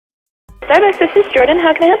Starbucks, this is Jordan.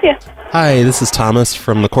 How can I help you? Hi, this is Thomas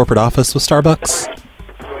from the corporate office with Starbucks.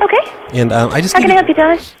 Okay. And I just How can I help you,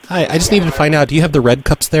 Thomas? Hi, I just needed to find out, do you have the red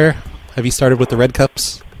cups there? Have you started with the red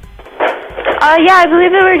cups? Yeah, I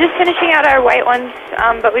believe that we're just finishing out our white ones,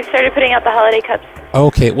 but we've started putting out the holiday cups.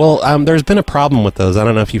 Okay, well, there's been a problem with those. I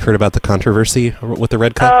don't know if you've heard about the controversy with the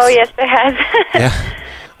red cups. Oh, yes, there has. Yeah.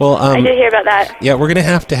 Well, I did hear about that. Yeah, we're going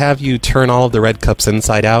to have you turn all of the red cups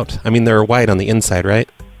inside out. I mean, they're white on the inside, right?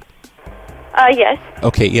 Yes.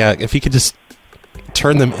 Okay, yeah, if you could just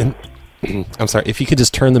turn them in... I'm sorry, if you could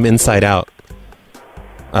just turn them inside out.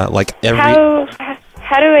 Like every...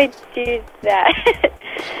 How do I do that?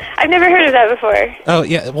 I've never heard of that before. Oh,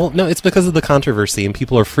 yeah, well, no, it's because of the controversy, and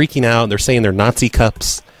people are freaking out. They're saying they're Nazi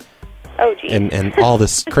cups. Oh, geez. And all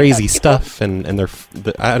this crazy stuff, and they're...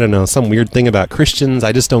 I don't know, some weird thing about Christians.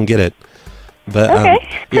 I just don't get it. But,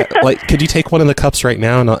 okay. yeah, like, could you take one of the cups right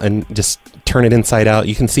now and just turn it inside out?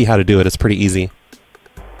 You can see how to do it. It's pretty easy.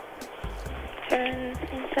 Turn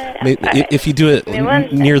inside out. If you do it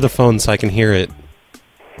near the phone so I can hear it,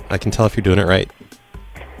 I can tell if you're doing it right.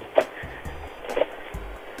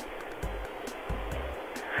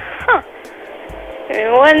 Huh. Give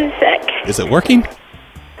me 1 sec. Is it working?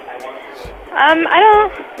 I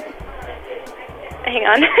don't... Hang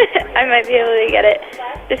on. I might be able to get it.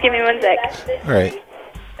 Just give me 1 sec. All right.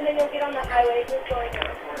 And then you'll get on the highway just going...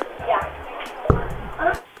 Yeah.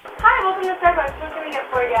 Hi, welcome to Starbucks. What can we get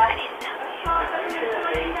for you?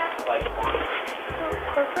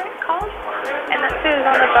 Corporate call? And that's who's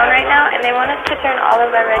on the phone right now, and they want us to turn all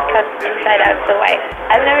of our red cups inside out to white.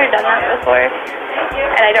 I've never done that before,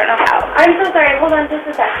 and I don't know how. I'm so sorry. Hold on just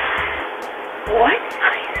a sec. What?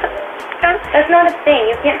 That's not a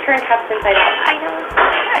thing. You can't turn cups inside out.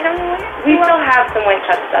 I don't know. We still have some white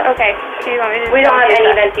cups, though. Okay. So you want me to we don't have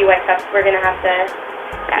any venti white cups. We're going to have to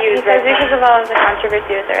use red cups. Because of all of the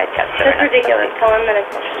controversy with the red cups. That's ridiculous. Tell them that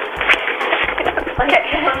it's... Okay,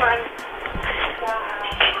 come on.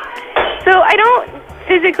 So I don't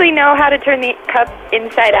physically know how to turn the cup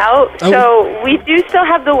inside out, so we do still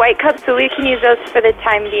have the white cups, so we can use those for the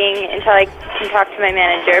time being until I can talk to my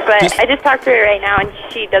manager. But I just talked to her right now, and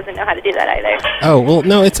she doesn't know how to do that either. Oh, well,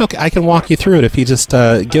 no, it's okay. I can walk you through it if you just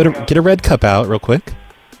get a red cup out real quick.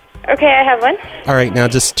 Okay, I have one. All right, now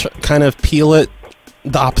just kind of peel it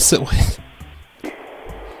the opposite way.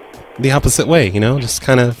 The opposite way, you know? Just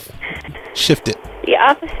kind of shift it. The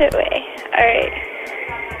opposite way. All right.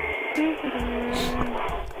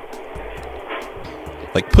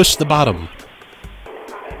 Like, push the bottom.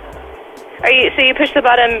 So you push the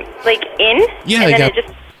bottom, like, in? Yeah, and then it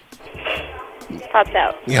just pops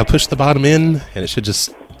out. Yeah, push the bottom in, and it should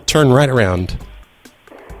just turn right around.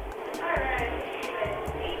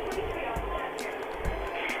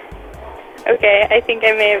 Okay, I think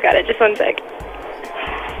I may have got it. Just 1 sec. You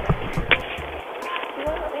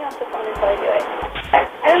won't let me off the phone until I do it.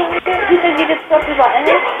 I don't understand. He says you just push the button.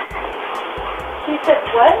 He said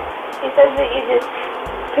what? He says that you just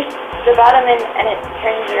push the bottom in and it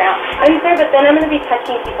turns around. I'm sorry, but then I'm going to be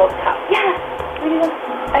touching people's cups.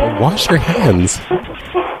 Yeah. Wash your hands. Okay.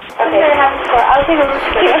 I'll take a look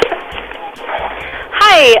at it.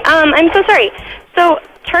 Hi, I'm so sorry. So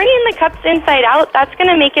turning the cups inside out, that's going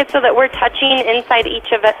to make it so that we're touching inside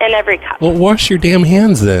each of it and every cup. Well, wash your damn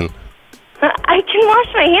hands then. I can wash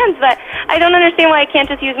my hands, but I don't understand why I can't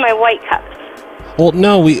just use my white cups. Well,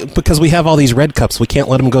 no, because we have all these red cups. We can't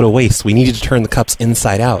let them go to waste. We need you to turn the cups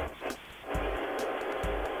inside out.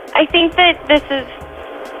 I think that this is...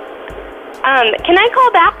 can I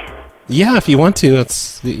call back? Yeah, if you want to.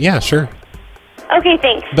 Yeah, sure. Okay,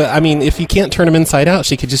 thanks. But, I mean, if you can't turn them inside out,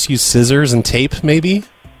 she could just use scissors and tape, maybe?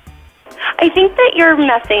 I think that you're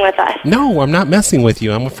messing with us. No, I'm not messing with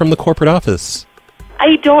you. I'm from the corporate office.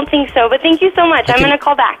 I don't think so, but thank you so much. I'm going to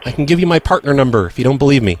call back. I can give you my partner number if you don't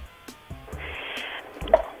believe me.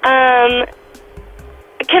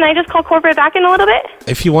 Can I just call corporate back in a little bit?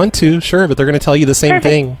 If you want to, sure, but they're going to tell you the same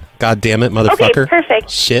thing. God damn it, motherfucker. Okay, perfect.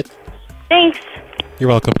 Shit. Thanks. You're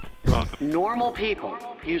welcome. Normal people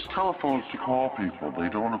use telephones to call people. They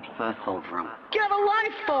don't obsess over them. Get a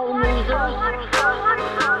life, phone losers!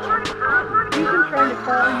 We've been trying to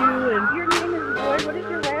call you, and your name is Boy. What is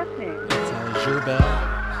your last name? It's Gerbel.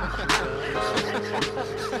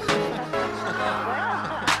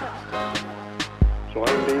 So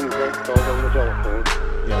I'm being called on the telephone.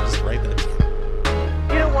 Yeah, just write that.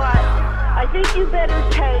 You know what? I think you better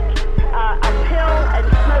take a pill and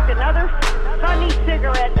smoke another funny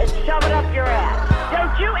cigarette and shove it up your ass.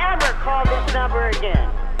 Don't you ever call this number again.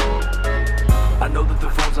 I know that the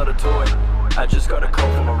phone's not a toy, I just got a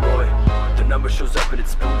call from a Roy. The number shows up and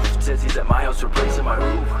it's spoofed. Says he's at my house replacing my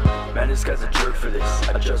roof. Man, this guy's a jerk for this.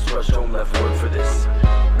 I just rushed home, left work for this.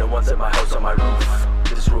 No one's at my house on my roof.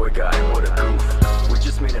 This Roy guy, what a goof. We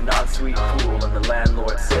just made a non-sweet pool and the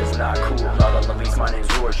landlord says not cool. Not on the lease, my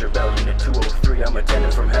name's Roy, Bell Unit 203. I'm a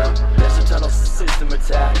tenant from hell. There's a tunnel system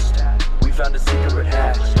attached. We found a secret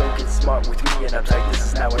hatch. Don't get smart with me and I'm tight. This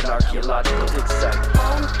is now an archaeological dig site.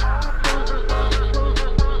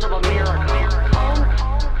 Of a miracle.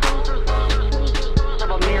 Of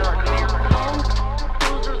a miracle.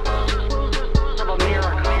 Of a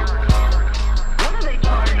miracle. What are they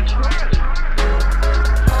trying to trash?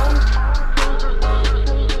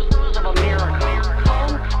 Of a miracle.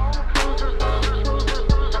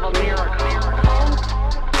 Of a miracle.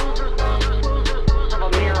 Of a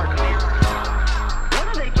miracle. What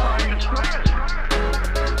are they trying to trash?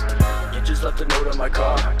 You just left a note on my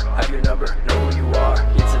car. Have your number, know who you are.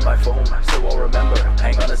 It's in my phone, so I'll remember.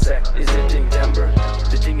 Hang on a sec, is it Dingtember?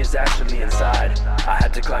 The thing is actually inside. I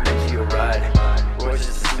had to climb into your ride. Roy's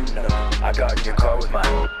just a pseudonym. I got in your car with my...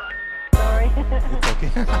 Sorry. It's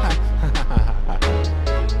okay.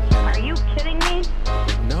 Are you kidding me?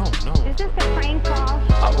 No. Is this a prank call?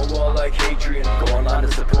 I'm a wall like Hadrian, go online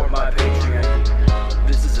to support my Patreon.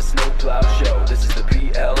 This is a snowplow show, this is the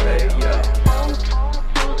PLA, yo.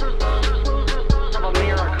 Of a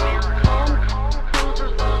miracle.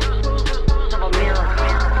 Of a miracle.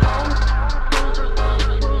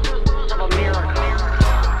 Of a miracle.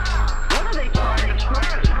 What are they trying to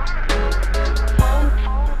trash? Of a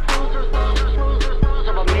miracle.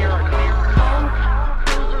 Of a miracle.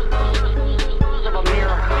 Of a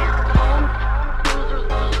miracle.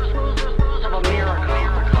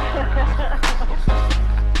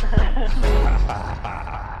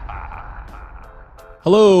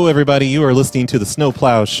 Hello, everybody. You are listening to the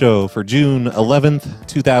Snowplow Show for June 11th,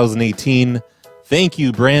 2018. Thank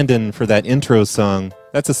you, Brandon, for that intro song.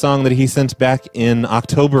 That's a song that he sent back in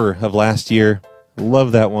October of last year.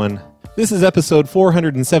 Love that one. This is episode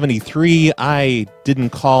 473. I didn't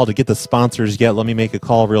call to get the sponsors yet. Let me make a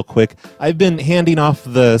call real quick. I've been handing off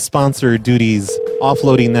the sponsor duties,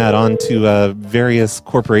 offloading that onto various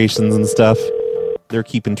corporations and stuff. They're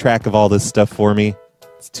keeping track of all this stuff for me.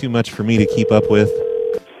 It's too much for me to keep up with.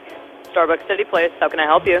 Starbucks City Place, how can I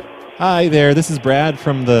help you? Hi there, this is Brad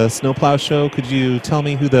from the Snowplow Show. Could you tell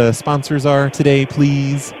me who the sponsors are today,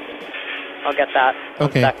 please? I'll get that.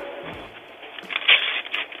 Okay. 1 sec.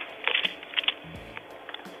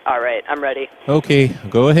 All right, I'm ready. Okay,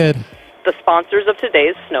 go ahead. The sponsors of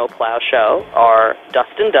today's Snowplow Show are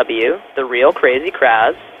Dustin W, the Real Krazy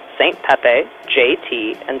Kraz, St. Pepe,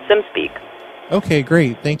 JT, and Simspeak. Okay,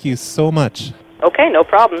 great. Thank you so much. Okay, no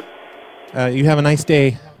problem. You have a nice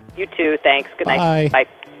day. You too, thanks. Good Bye. night. Bye.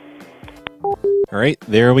 All right,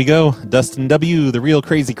 there we go. Dustin W, the Real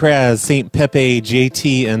Krazy Kraz, St. Pepe,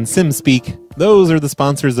 JT, and Simspeak. Those are the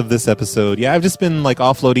sponsors of this episode. Yeah, I've just been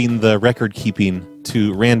offloading the record keeping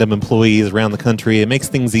to random employees around the country. It makes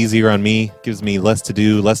things easier on me, gives me less to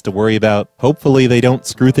do, less to worry about. Hopefully they don't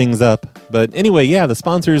screw things up. But anyway, yeah, the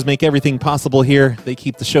sponsors make everything possible here. They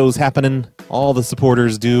keep the shows happening. All the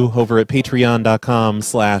supporters do over at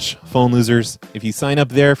patreon.com/phonelosers. If you sign up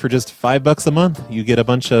there for just $5 a month, you get a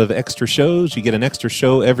bunch of extra shows. You get an extra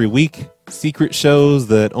show every week. Secret shows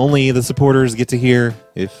that only the supporters get to hear.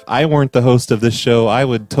 If I weren't the host of this show, I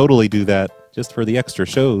would totally do that just for the extra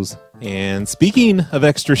shows. And speaking of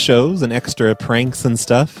extra shows and extra pranks and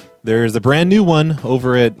stuff, there's a brand new one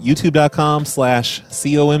over at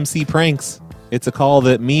youtube.com/comcpranks. It's a call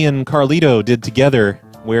that me and Carlito did together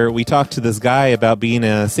where we talked to this guy about being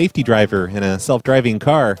a safety driver in a self-driving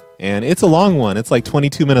car. And it's a long one. It's like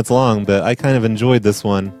 22 minutes long, but I kind of enjoyed this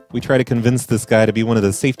one. We try to convince this guy to be one of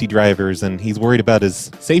the safety drivers, and he's worried about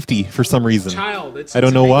his safety for some reason. I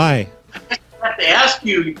don't know why. I have to ask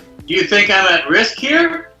you, do you think I'm at risk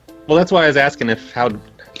here? Well, that's why I was asking how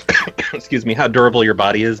durable your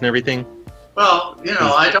body is and everything. Well,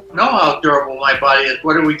 I don't know how durable my body is.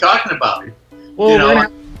 What are we talking about? Well, we're gonna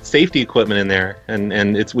have safety equipment in there, and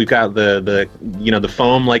we've got the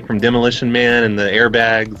foam like from Demolition Man and the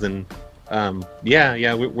airbags, and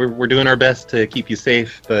we're doing our best to keep you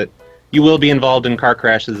safe, but you will be involved in car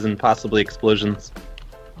crashes and possibly explosions.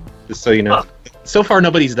 Just so you know. So far,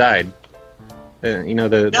 nobody's died.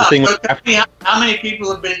 The thing. So tell me how many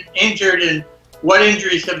people have been injured and what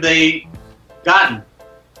injuries have they gotten?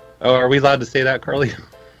 Oh, are we allowed to say that, Carly?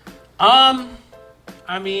 I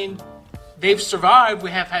mean, they've survived. We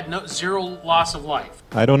have had zero loss of life.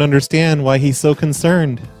 I don't understand why he's so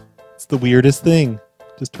concerned. It's the weirdest thing.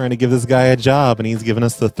 Just trying to give this guy a job, and he's giving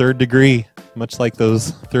us the 3rd degree, much like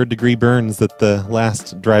those 3rd-degree burns that the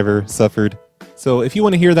last driver suffered. So if you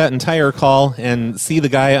want to hear that entire call and see the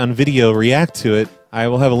guy on video react to it, I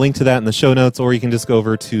will have a link to that in the show notes, or you can just go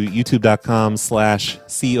over to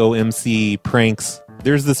youtube.com/COMC-pranks.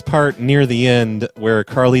 There's this part near the end where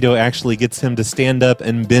Carlito actually gets him to stand up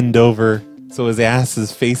and bend over so his ass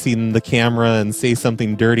is facing the camera and say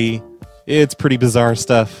something dirty. It's pretty bizarre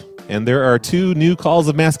stuff. And there are 2 new Calls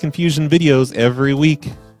of Mass Confusion videos every week.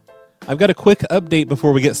 I've got a quick update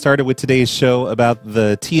before we get started with today's show about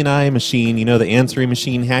the T&I machine, you know, the answering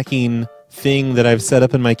machine hacking thing that I've set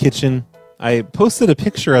up in my kitchen. I posted a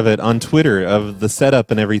picture of it on Twitter of the setup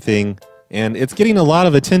and everything, and it's getting a lot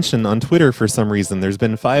of attention on Twitter for some reason. There's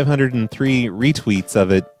been 503 retweets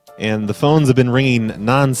of it, and the phones have been ringing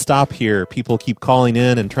non-stop here. People keep calling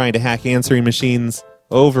in and trying to hack answering machines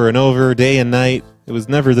over and over, day and night. It was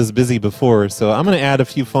never this busy before, so I'm going to add a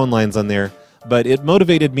few phone lines on there. But it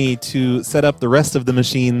motivated me to set up the rest of the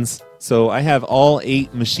machines, so I have all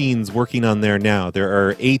 8 machines working on there now. There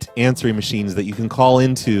are 8 answering machines that you can call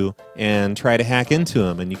into and try to hack into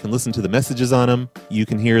them, and you can listen to the messages on them. You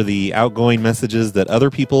can hear the outgoing messages that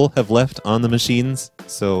other people have left on the machines.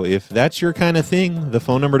 So if that's your kind of thing, the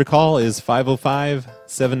phone number to call is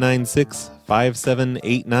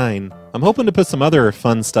 505-796-5789. I'm hoping to put some other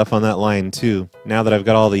fun stuff on that line, too, now that I've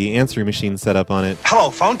got all the answering machines set up on it. Hello,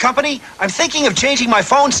 phone company? I'm thinking of changing my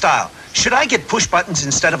phone style. Should I get push buttons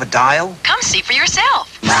instead of a dial? Come see for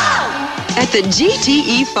yourself. At the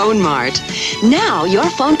GTE Phone Mart. Now your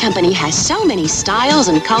phone company has so many styles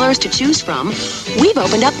and colors to choose from, we've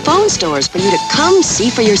opened up phone stores for you to come see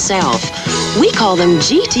for yourself. We call them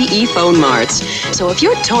GTE Phone Marts. So if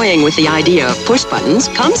you're toying with the idea of push buttons,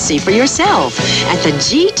 come see for yourself at the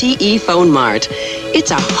GTE Phone Mart.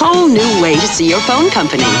 It's a whole new way to see your phone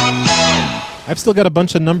company. I've still got a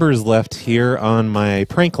bunch of numbers left here on my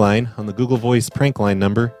prank line, on the Google Voice prank line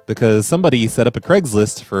number, because somebody set up a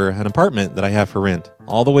Craigslist for an apartment that I have for rent,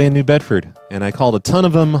 all the way in New Bedford. And I called a ton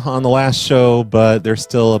of them on the last show, but there's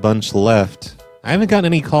still a bunch left. I haven't gotten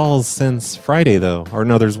any calls since Friday, though. Or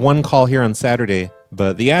no, there's one call here on Saturday,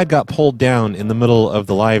 but the ad got pulled down in the middle of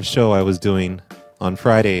the live show I was doing on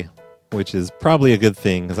Friday, which is probably a good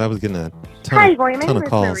thing, because I was getting a ton of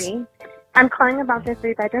calls. Marie. I'm calling about the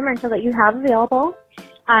 3-bedroom rental that you have available.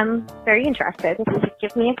 I'm very interested. If you could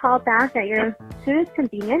give me a call back at your soonest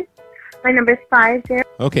convenience. My number is 50.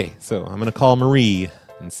 Okay, so I'm going to call Marie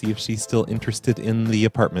and see if she's still interested in the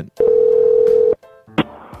apartment.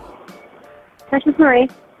 This is Marie.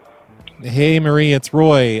 Hey, Marie, it's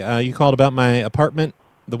Roy. You called about my apartment,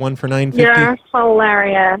 the one for $950? You're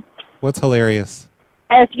hilarious. What's hilarious?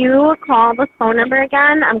 If you call the phone number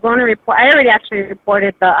again, I'm going to report. I already actually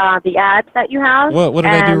reported the ad that you have. What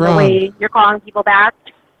did I do wrong? And the way you're calling people back.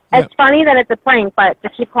 Yeah. It's funny that it's a prank, but to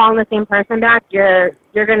keep calling the same person back, you're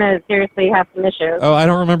going to seriously have some issues. Oh, I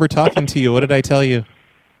don't remember talking to you. What did I tell you?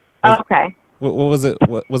 Okay. What was it?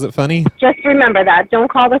 Was it funny? Just remember that.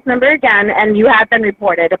 Don't call this number again, and you have been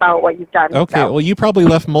reported about what you've done. Okay, so. well, you probably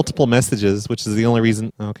left multiple messages, which is the only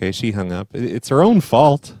reason. Okay, she hung up. It's her own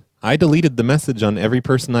fault. I deleted the message on every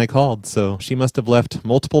person I called, so she must have left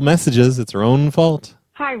multiple messages. It's her own fault.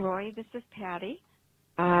 Hi, Roy. This is Patty.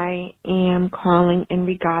 I am calling in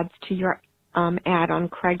regards to your ad on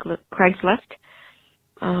Craigslist.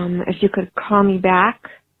 If you could call me back,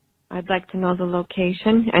 I'd like to know the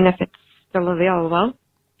location and if it's still available.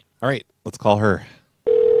 All right, let's call her.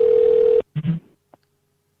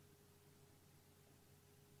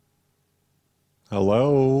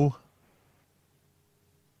 Hello?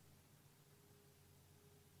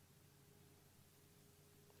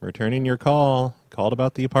 Returning your call. Called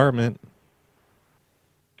about the apartment.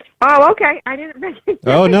 Oh, okay. I didn't recognize.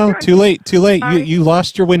 Oh, no. Too late. Too late. You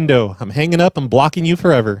lost your window. I'm hanging up. I'm blocking you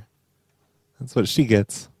forever. That's what she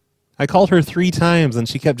gets. I called her 3 times, and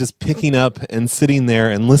she kept just picking up and sitting there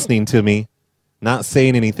and listening to me, not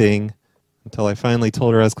saying anything, until I finally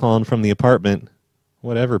told her I was calling from the apartment.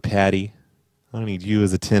 Whatever, Patty. I don't need you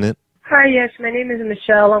as a tenant. Hi, yes. My name is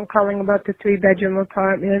Michelle. I'm calling about the 3-bedroom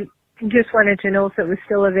apartment. Just wanted to know if it was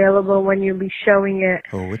still available when you'll be showing it.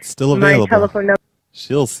 Oh, it's still available. My telephone number.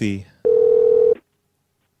 She'll see.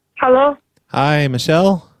 Hello? Hi,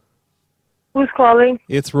 Michelle? Who's calling?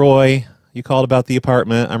 It's Roy. You called about the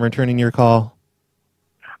apartment. I'm returning your call.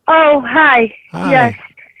 Oh, hi. Hi. Yes.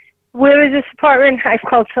 Where is this apartment? I've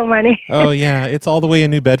called so many. Oh, yeah. It's all the way in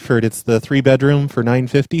New Bedford. It's the 3-bedroom for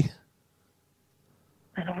 $950.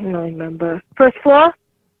 I don't remember. First floor?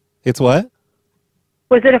 It's what?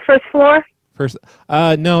 Was it a first floor?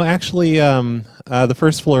 No, actually, the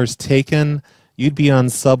first floor is taken. You'd be on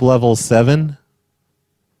sub-level 7.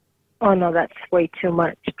 Oh, no, that's way too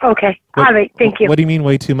much. Okay. All right. Thank you. What do you mean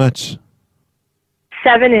way too much?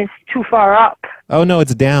 7 is too far up. Oh, no,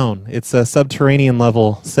 it's down. It's a subterranean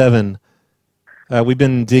level 7. We've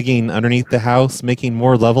been digging underneath the house, making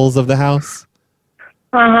more levels of the house.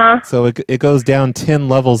 Uh-huh. So it goes down 10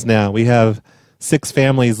 levels now. We have 6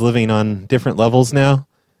 families living on different levels now,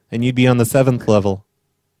 and you'd be on the 7th level.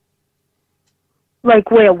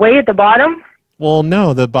 Like where? Way at the bottom? Well,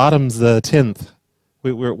 no, the bottom's the 10th.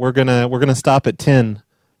 We're gonna stop at 10.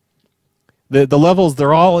 The levels,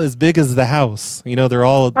 they're all as big as the house. You know, they're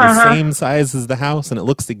all the same size as the house, and it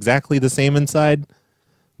looks exactly the same inside.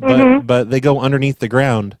 But they go underneath the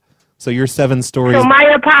ground. So you're 7 stories. So my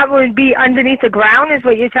apartment would be underneath the ground, is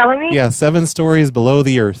what you're telling me? Yeah, 7 stories below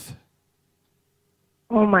the earth.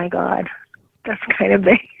 Oh my God, that's kind of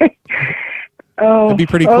big. Oh, it'd be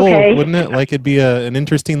pretty cool, okay. wouldn't it? Like it'd be an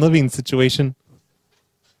interesting living situation.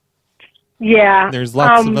 Yeah. There's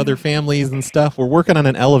lots of other families and stuff. We're working on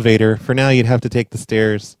an elevator. For now, you'd have to take the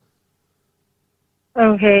stairs.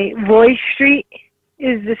 Okay, Roy Street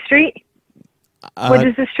is the street? What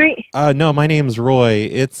is the street? No, my name's Roy.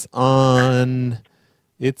 It's on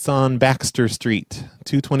Baxter Street,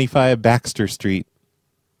 225 Baxter Street.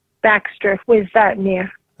 Baxter. Where's that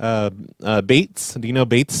near? Bates. Do you know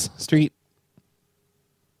Bates Street?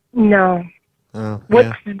 No. Oh, What's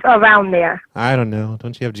yeah. around there? I don't know.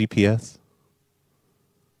 Don't you have GPS?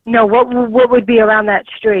 No, what would be around that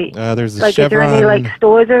street? There's a like, Chevron. is there any like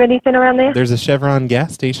stores or anything around there? There's a Chevron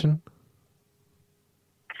gas station.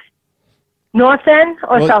 North end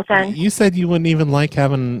or south end? You said you wouldn't even like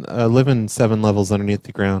having living 7 levels underneath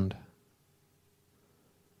the ground.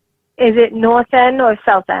 Is it north end or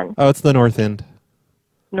south end? Oh, it's the north end.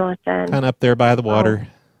 North end. Kind of up there by the water,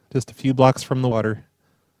 just a few blocks from the water.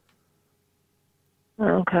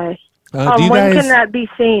 Okay. When can that be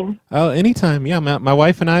seen? Oh, anytime. Yeah, my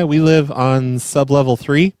wife and I, we live on sub-level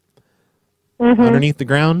 3 underneath the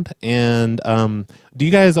ground. And do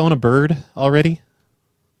you guys own a bird already?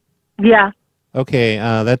 Yeah. Okay,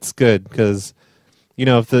 that's good because, you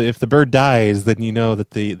know, if the bird dies, then you know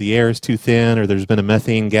that the air is too thin or there's been a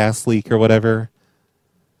methane gas leak or whatever.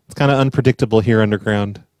 It's kind of unpredictable here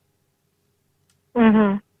underground.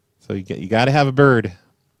 So you got to have a bird. A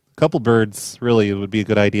couple birds, really, it would be a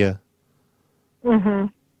good idea. All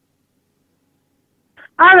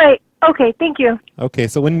right. Okay, thank you. Okay,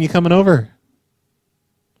 so when are you coming over?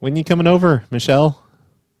 When are you coming over, Michelle?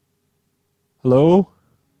 Hello?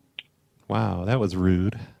 Wow, that was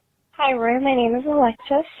rude. Hi, Roy. My name is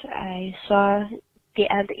Alexis. I saw the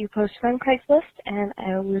ad that you posted on Craigslist, and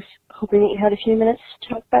I was hoping that you had a few minutes to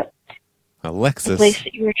talk about Alexis. the place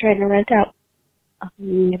that you were trying to rent out.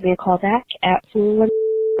 Give me a call back at 411.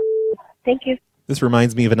 Thank you. This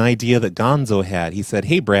reminds me of an idea that Gonzo had. He said,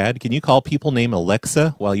 hey, Brad, can you call people named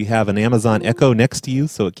Alexa while you have an Amazon Echo next to you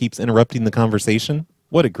so it keeps interrupting the conversation?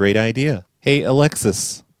 What a great idea. Hey,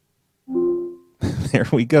 Alexis. There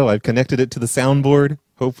we go. I've connected it to the soundboard.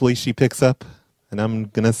 Hopefully she picks up, and I'm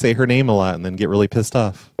going to say her name a lot and then get really pissed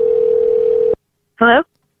off. Hello?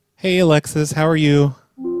 Hey, Alexis. How are you?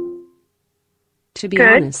 To be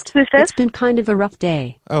honest, it's been kind of a rough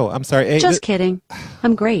day. Oh, I'm sorry. Hey, Just kidding.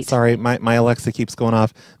 I'm great. Sorry, my Alexa keeps going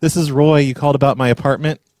off. This is Roy. You called about my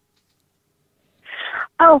apartment?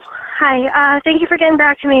 Oh, hi. Thank you for getting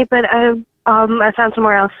back to me, but I found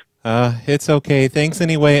somewhere else. It's okay. Thanks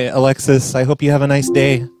anyway, Alexis. I hope you have a nice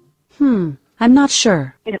day. I'm not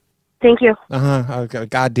sure. Thank you. Oh,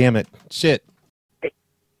 God damn it. Shit.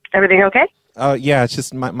 Everything okay? Oh, yeah, it's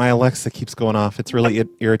just my Alexa keeps going off. It's really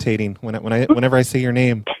irritating whenever I say your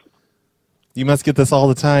name. You must get this all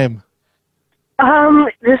the time.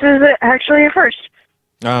 This is actually a first.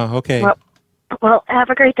 Oh, okay. Well, have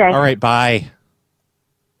a great day. All right, bye.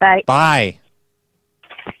 Bye. Bye.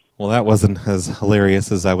 Well, that wasn't as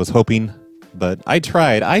hilarious as I was hoping, but I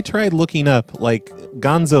tried. I tried looking up, like,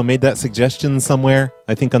 Gonzo made that suggestion somewhere,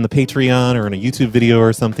 I think on the Patreon or in a YouTube video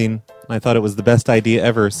or something. I thought it was the best idea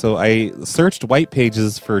ever, so I searched white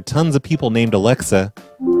pages for tons of people named Alexa.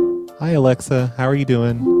 Hi, Alexa. How are you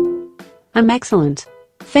doing? I'm excellent.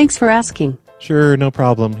 Thanks for asking. Sure, no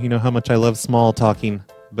problem. You know how much I love small talking.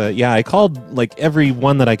 But yeah, I called like every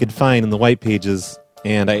one that I could find in the white pages,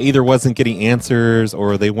 and I either wasn't getting answers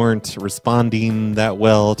or they weren't responding that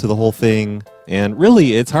well to the whole thing. And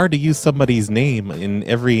really, it's hard to use somebody's name in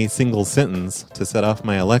every single sentence to set off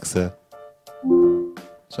my Alexa.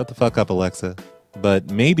 Shut the fuck up, Alexa. But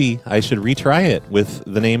maybe I should retry it with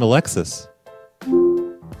the name Alexis.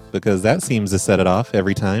 Because that seems to set it off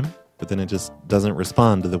every time, but then it just doesn't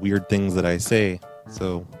respond to the weird things that I say.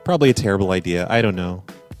 So, probably a terrible idea. I don't know.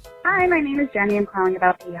 Hi, my name is Jenny. I'm calling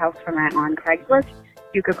about the house for rent on Craigslist.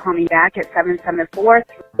 you could call me back at 774.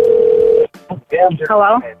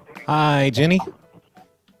 Hello? Hi, Jenny.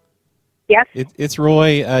 Yes? It's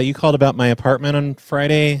Roy. You called about my apartment on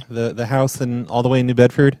Friday, the house all the way in New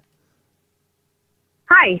Bedford.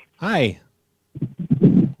 Hi. Hi.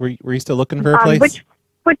 Were you still looking for a place? Which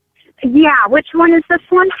one is this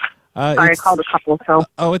one? Sorry, I called a couple, so.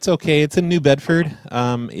 Oh, it's okay. It's in New Bedford.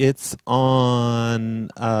 It's on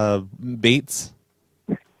Bates.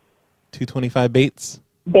 225 Bates.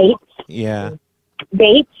 Bates? Yeah.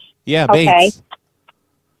 Bates? Yeah, Okay. Bates.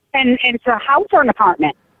 And it's a house or an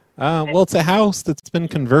apartment? Well, it's a house that's been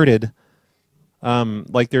converted.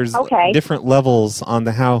 Like there's different levels on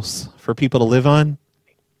the house for people to live on.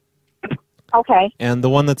 Okay. And the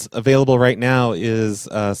one that's available right now is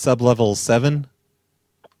sub-level 7.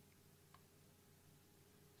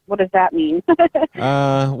 What does that mean?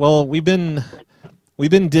 Well, we've been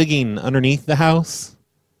digging underneath the house.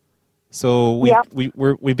 So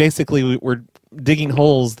we're basically digging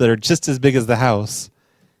holes that are just as big as the house,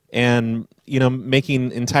 and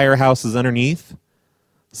making entire houses underneath.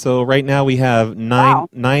 So right now we have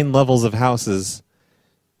nine levels of houses,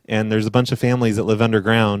 and there's a bunch of families that live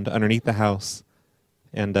underground underneath the house.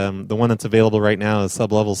 And the one that's available right now is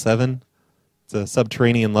sub-level 7. It's a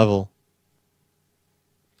subterranean level.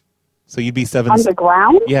 So you'd be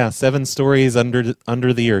underground? Yeah, 7 stories under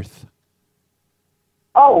the earth.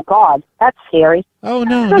 Oh God, that's scary. Oh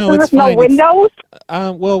no, it's no fine. windows.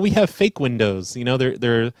 Well, we have fake windows.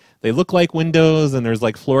 They look like windows, and there's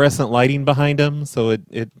like fluorescent lighting behind them, so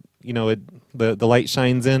the light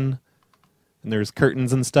shines in, and there's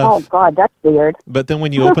curtains and stuff. Oh God, that's weird. But then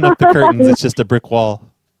when you open up the curtains, it's just a brick wall.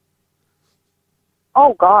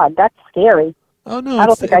 Oh God, that's scary. Oh no, I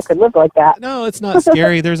don't think I could live like that. No, it's not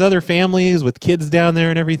scary. There's other families with kids down there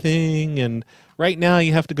and everything, and right now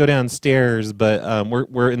you have to go downstairs, but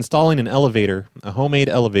we're installing an elevator, a homemade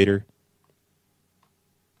elevator.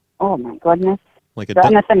 Oh my goodness. Like Is there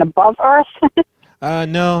anything above Earth?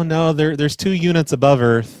 No. There's 2 units above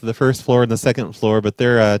Earth, the first floor and the second floor, but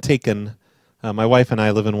they're taken. My wife and I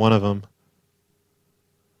live in one of them.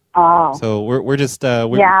 Oh. So we're just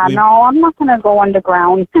no, I'm not gonna go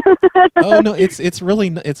underground. Oh no, it's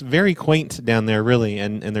very quaint down there, really,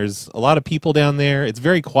 and there's a lot of people down there. It's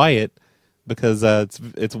very quiet because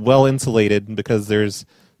it's well insulated because there's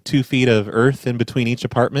 2 feet of earth in between each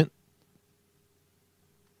apartment.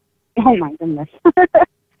 Oh my goodness,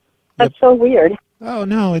 that's so weird. Oh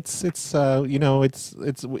no, it's we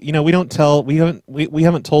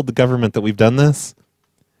haven't told the government that we've done this.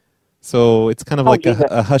 So it's kind of like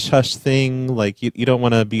a hush-hush thing. Like you don't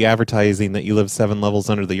want to be advertising that you live 7 levels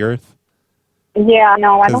under the earth. Yeah,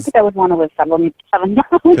 no, I don't think I would want to live 7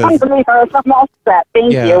 levels under the earth. I'm all set.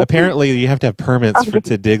 Thank you. Yeah, apparently you have to have permits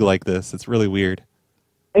to dig like this. It's really weird.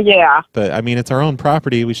 Yeah. But, I mean, it's our own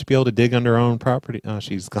property. We should be able to dig under our own property. Oh,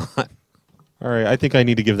 she's gone. All right, I think I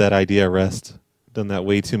need to give that idea a rest. Done that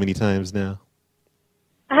way too many times now.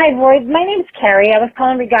 Hi, Roy. My name's Carrie. I was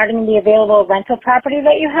calling regarding the available rental property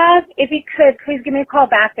that you have. If you could, please give me a call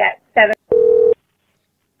back at 7.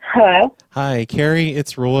 Hello? Hi, Carrie.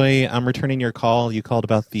 It's Roy. I'm returning your call. You called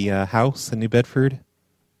about the house in New Bedford.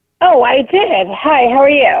 Oh, I did. Hi, how are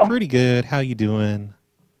you? Pretty good. How you doing?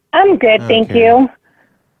 I'm good, thank you.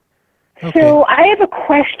 Okay. So I have a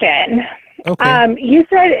question. Okay. You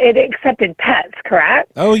said it accepted pets,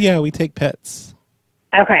 correct? Oh, yeah, we take pets.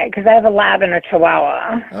 Okay, because I have a lab and a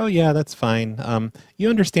chihuahua. Oh, yeah, that's fine. You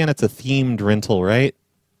understand it's a themed rental, right?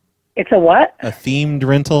 It's a what? A themed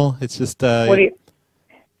rental. It's just What do you...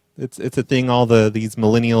 It's a thing all these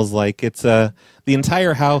millennials like. It's the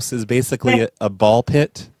entire house is basically a ball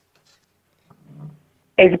pit.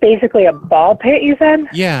 It's basically a ball pit, you said?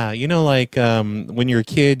 Yeah, like when you're a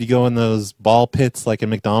kid, you go in those ball pits like in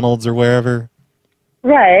McDonald's or wherever.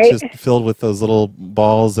 Right. It's just filled with those little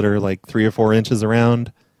balls that are like 3 or 4 inches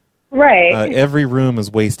around. Right. Every room is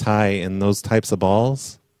waist high in those types of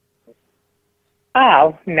balls.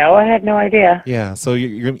 Oh, no, I had no idea. Yeah, so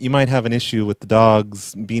you might have an issue with the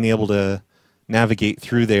dogs being able to navigate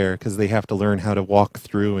through there because they have to learn how to walk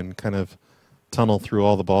through and kind of tunnel through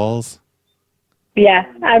all the balls.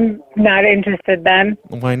 Yeah, I'm not interested then.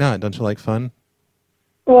 Why not? Don't you like fun?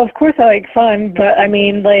 Well, of course I like fun, but I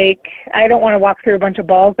mean, like, I don't want to walk through a bunch of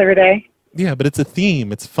balls every day. Yeah, but it's a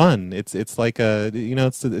theme. It's fun. It's like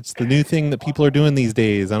it's the new thing that people are doing these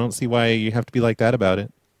days. I don't see why you have to be like that about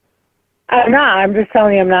it. I'm not. I'm just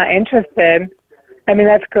telling you I'm not interested. I mean,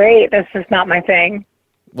 that's great. That's just not my thing.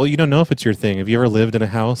 Well, you don't know if it's your thing. Have you ever lived in a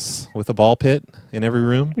house with a ball pit in every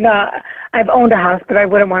room? No, I've owned a house, but I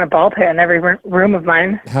wouldn't want a ball pit in every room of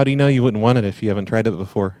mine. How do you know you wouldn't want it if you haven't tried it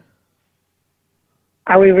before?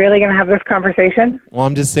 Are we really going to have this conversation? Well,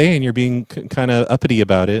 I'm just saying you're being kind of uppity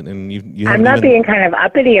about it, and you. I'm not being kind of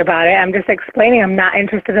uppity about it. I'm just explaining I'm not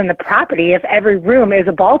interested in the property if every room is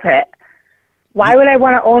a ball pit. Why would I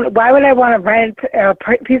want to own? Why would I want to rent a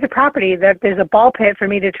piece of property that there's a ball pit for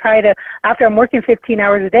me to try to, after I'm working 15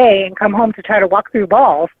 hours a day, and come home to try to walk through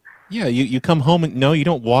balls? Yeah, you come home and no, you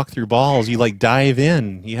don't walk through balls. You like dive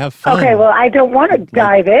in. You have fun. Okay, well, I don't want to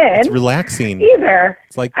dive in. It's relaxing. Either.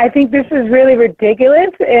 It's like I think this is really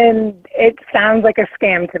ridiculous, and it sounds like a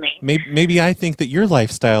scam to me. maybe I think that your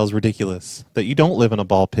lifestyle is ridiculous. That you don't live in a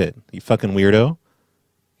ball pit. You fucking weirdo.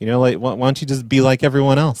 You know, like why don't you just be like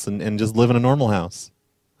everyone else and just live in a normal house?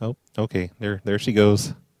 Oh, okay. There she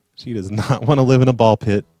goes. She does not want to live in a ball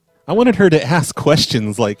pit. I wanted her to ask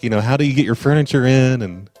questions like, you know, how do you get your furniture in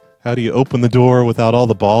and how do you open the door without all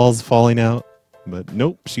the balls falling out? But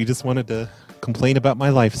nope, she just wanted to complain about my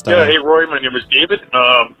lifestyle. Yeah, hey Roy, my name is David.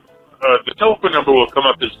 The telephone number will come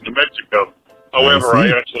up as New Mexico. However,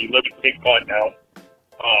 I actually live in Cape Cod now.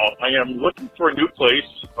 I am looking for a new place.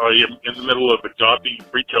 I am in the middle of adopting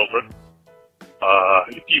 3 children.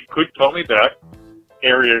 If you could call me back,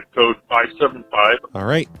 area code 575. All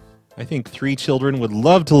right. I think 3 children would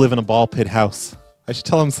love to live in a ball pit house. I should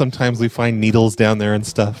tell them sometimes we find needles down there and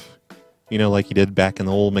stuff. You know, like you did back in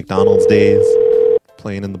the old McDonald's days.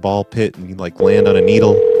 Playing in the ball pit and you like land on a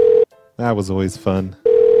needle. That was always fun.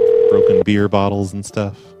 Broken beer bottles and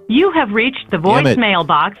stuff. You have reached the voicemail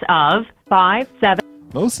box of 57.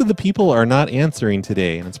 Most of the people are not answering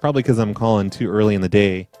today, and it's probably because I'm calling too early in the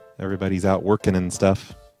day. Everybody's out working and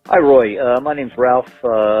stuff. Hi, Roy. My name's Ralph.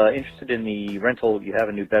 Interested in the rental you have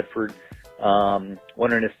in New Bedford.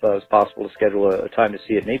 Wondering if it was possible to schedule a time to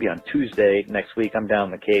see it maybe on Tuesday next week. I'm down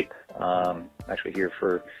in the Cape. Actually here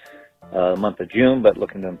for the month of June, but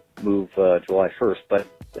looking to move July 1st. But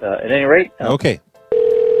at any rate... Okay.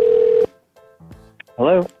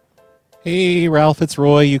 Hello? Hey, Ralph, it's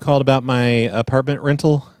Roy. You called about my apartment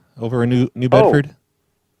rental over in New Bedford?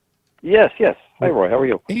 Yes. Hi, Roy. How are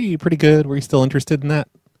you? Hey, pretty good. Were you still interested in that?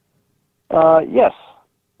 Yes,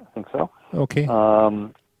 I think so. Okay.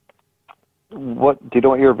 What do you know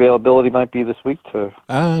what your availability might be this week?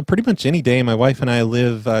 Pretty much any day. My wife and I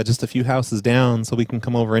live just a few houses down, so we can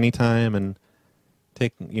come over anytime and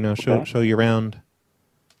take, show you around.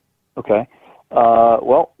 Okay.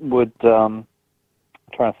 Well, I'm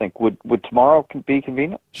trying to think. Would tomorrow be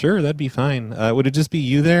convenient? Sure, that'd be fine. Would it just be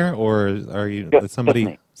you there, or are you somebody?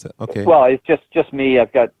 Just me. Okay. Well, it's just me.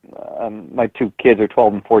 I've got my 2 kids are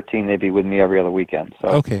 12 and 14. They'd be with me every other weekend. So.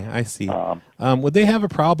 Okay, I see. Would they have a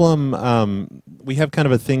problem? We have kind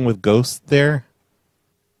of a thing with ghosts there.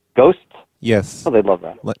 Ghosts? Yes. Oh, they'd love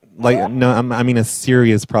that. No, I mean a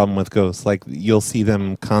serious problem with ghosts. Like you'll see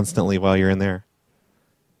them constantly while you're in there.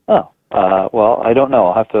 Oh, well, I don't know.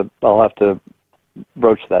 I'll have to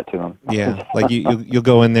broach that to them. Yeah, like you'll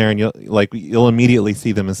go in there and you'll immediately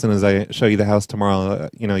see them as soon as I show you the house tomorrow.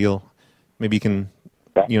 You can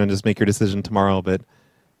just make your decision tomorrow. But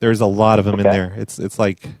there's a lot of them in there. It's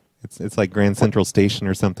like Grand Central Station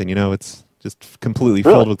or something. It's just completely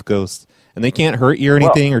filled with ghosts, and they can't hurt you or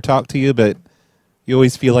anything or talk to you, but you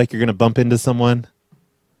always feel like you're going to bump into someone.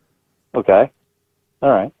 Okay, all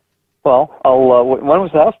right. Well, I'll. When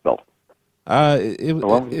was the house built?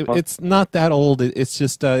 It's not that old. It's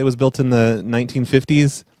just it was built in the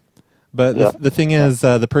 1950s. But the thing is,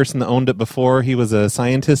 the person that owned it before, he was a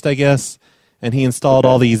scientist, I guess, and he installed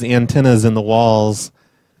all these antennas in the walls,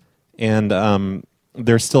 and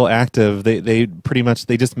they're still active. They pretty much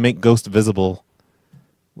just make ghosts visible,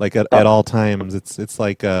 like at all times. It's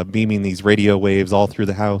like beaming these radio waves all through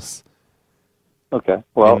the house. Okay.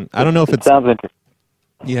 Well, and I don't know if it sounds interesting.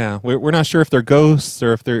 Yeah, we're not sure if they're ghosts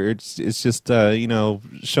or if it's just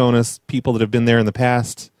showing us people that have been there in the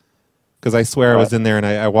past. Because I swear I was in there and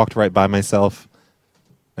I walked right by myself.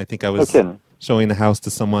 I think I was showing the house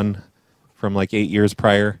to someone from like 8 years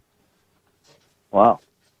prior. Wow.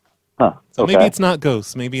 Huh. So maybe it's not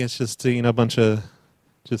ghosts. Maybe it's just a bunch of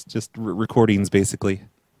just recordings basically.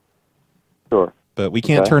 Sure. But we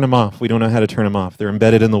can't turn them off. We don't know how to turn them off. They're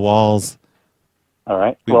embedded in the walls. All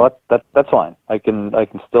right. Well, that's fine. I can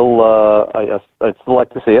still I'd still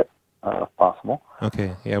like to see it, if possible.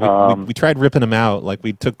 Okay. Yeah. We tried ripping them out. Like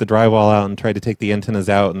we took the drywall out and tried to take the antennas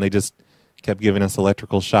out, and they just kept giving us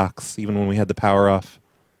electrical shocks even when we had the power off.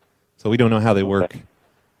 So we don't know how they work.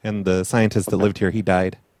 And the scientist that lived here, he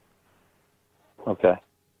died. Okay.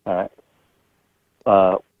 All right.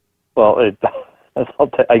 Well,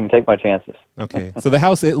 I can take my chances. Okay. So the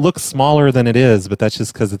house, it looks smaller than it is, but that's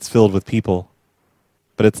just because it's filled with people.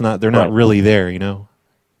 But it's not. They're not really there, Yeah.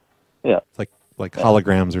 It's like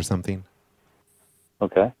holograms or something.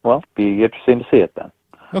 Okay. Well, be interesting to see it then.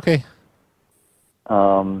 Okay.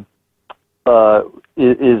 My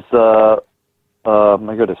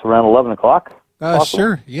goodness, around 11 o'clock?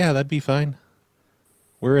 Sure. Yeah, that'd be fine.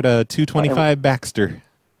 We're at 225 Baxter.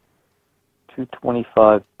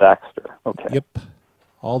 225 Baxter. Okay. Yep.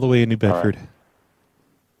 All the way in New Bedford. Right.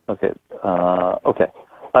 Okay. Okay.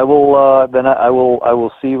 I will. Then I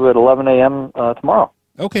will see you at 11 a.m. Tomorrow.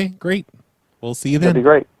 Okay. Great. We'll see you then. That'd be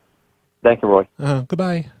great. Thank you, Roy.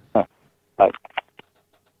 Goodbye. Bye.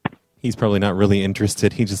 He's probably not really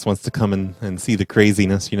interested. He just wants to come and see the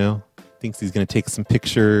craziness, you know? Thinks he's going to take some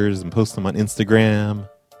pictures and post them on Instagram.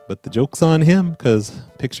 But the joke's on him, because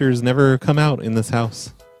pictures never come out in this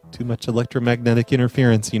house. Too much electromagnetic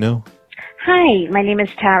interference, you know? Hi, my name is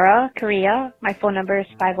Tara, Korea. My phone number is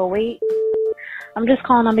 508. I'm just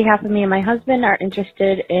calling on behalf of me and my husband are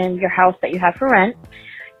interested in your house that you have for rent.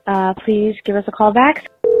 Please give us a call back.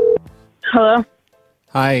 Hello?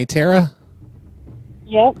 Hi, Tara?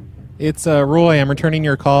 Yep. It's Roy. I'm returning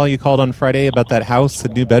your call. You called on Friday about that house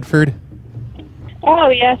in New Bedford. Oh,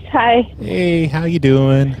 yes. Hi. Hey, how you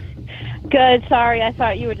doing? Good. Sorry, I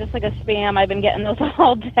thought you were just like a spam. I've been getting those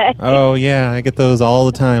all day. Oh, yeah. I get those all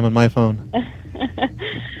the time on my phone.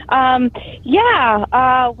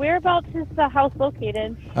 Yeah. Whereabouts is the house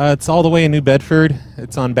located? It's all the way in New Bedford.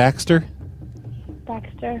 It's on Baxter.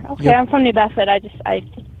 Baxter. Okay, Yep. I'm from New Bedford. I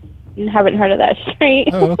haven't heard of that street.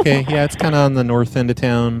 Oh, okay. Yeah, it's kind of on the north end of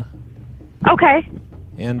town. Okay.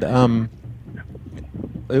 And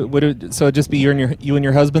so it'd just be you and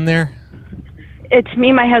your husband there? It's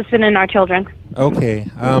me, my husband, and our children. Okay.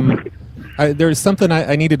 There's something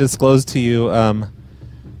I need to disclose to you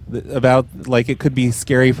about, like, it could be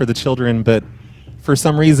scary for the children, but for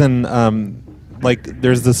some reason, like,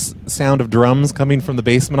 there's this sound of drums coming from the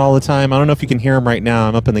basement all the time. I don't know if you can hear them right now.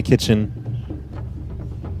 I'm up in the kitchen.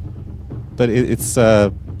 But it's, I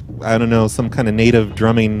don't know, some kind of native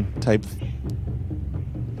drumming type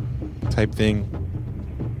thing.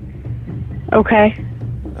 Okay.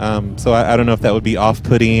 So I don't know if that would be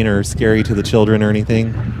off-putting or scary to the children or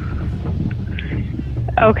anything.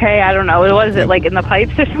 Okay, I don't know. What is it, like in the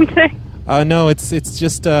pipes or something? No, it's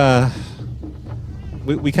just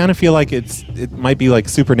we kind of feel like it might be like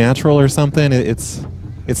supernatural or something. It's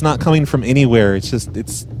not coming from anywhere.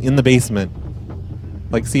 It's in the basement.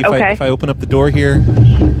 Like, see if I open up the door here.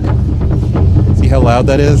 See how loud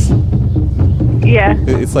that is? Yeah.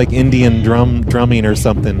 It's like Indian drumming or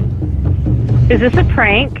something. Is this a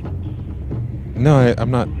prank? No, I'm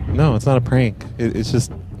not. No, it's not a prank. It's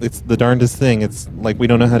the darndest thing. It's like we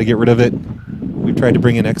don't know how to get rid of it. We've tried to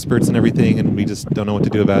bring in experts and everything, and we just don't know what to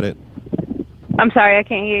do about it. I'm sorry, I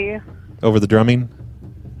can't hear you. Over the drumming?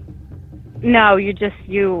 No, you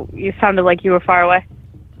sounded like you were far away.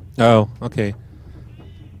 Oh, okay.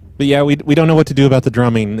 But yeah, we don't know what to do about the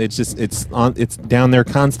drumming. It's down there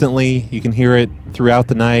constantly. You can hear it throughout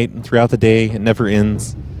the night and throughout the day. It never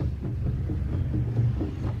ends.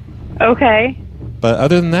 Okay. But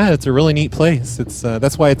other than that, it's a really neat place. It's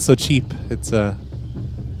that's why it's so cheap. It's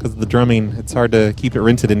because of the drumming. It's hard to keep it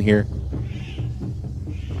rented in here.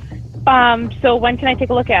 So when can I take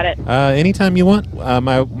a look at it? Anytime you want.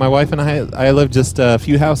 My wife and I live just a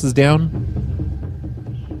few houses down.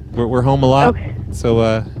 We're home a lot. Okay.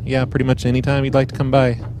 So yeah, pretty much anytime you'd like to come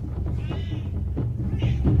by.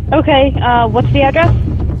 Okay. What's the address?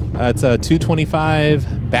 It's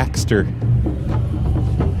 225 Baxter.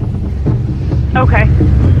 Okay.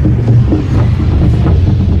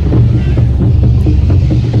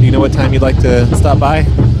 Do you know what time you'd like to stop by?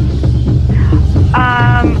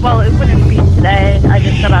 Well, it wouldn't be today. I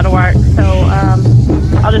just got out of work, so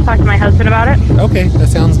I'll just talk to my husband about it. Okay, that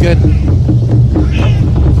sounds good.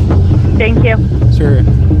 Thank you. Sure.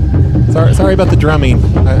 Sorry about the drumming.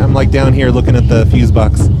 I'm like down here looking at the fuse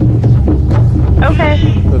box. Okay.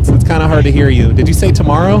 So it's kind of hard to hear you. Did you say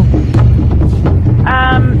tomorrow?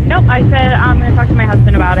 Nope. I said I'm going to talk to my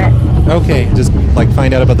husband about it. Okay, just like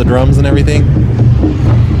find out about the drums and everything?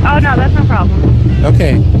 Oh, no, that's no problem.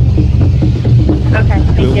 Okay. Okay,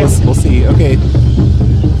 thank you. We'll see. Okay.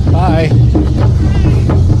 Bye.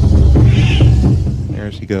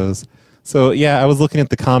 There she goes. So, yeah, I was looking at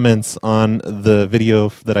the comments on the video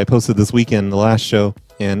that I posted this weekend, the last show,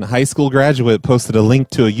 and High School Graduate posted a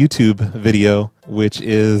link to a YouTube video, which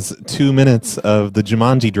is 2 minutes of the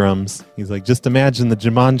Jumanji drums. He's like, just imagine the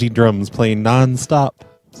Jumanji drums playing non-stop.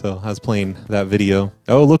 So I was playing that video.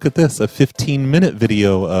 Oh, look at this, a 15-minute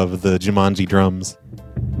video of the Jumanji drums.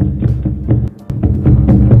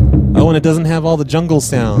 Oh, and it doesn't have all the jungle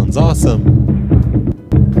sounds. Awesome.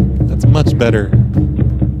 That's much better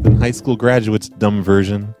than High School Graduate's dumb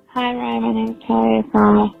version. Hi, Ryan. My name's Kelly. I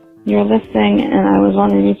saw your listing, and I was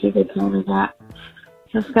wondering if you could call me back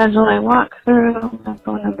to schedule a walkthrough. My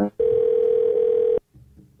phone number.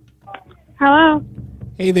 Hello?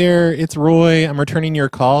 Hey there, it's Roy. I'm returning your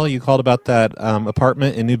call. You called about that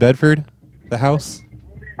apartment in New Bedford, the house.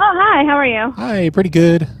 Oh, hi. How are you? Hi, pretty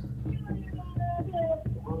good.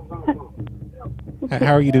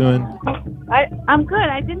 How are you doing? I'm good.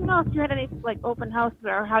 I didn't know if you had any like open houses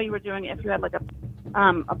or how you were doing it. If you had like a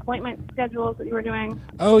appointment schedules that you were doing.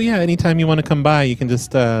 Oh yeah, anytime you want to come by, you can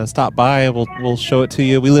just stop by. We'll show it to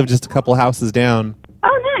you. We live just a couple houses down.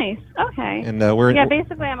 Oh, nice. Okay. And we're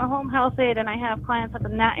basically I'm a home health aide and I have clients up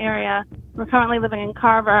in that area. We're currently living in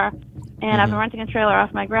Carver, and I've been renting a trailer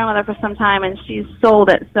off my grandmother for some time, and she's sold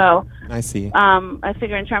it. So I see. I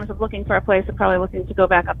figure in terms of looking for a place, I'm probably looking to go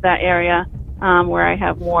back up that area where I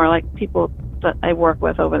have more like people that I work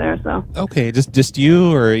with over there. So okay, just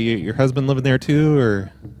you or your husband living there too,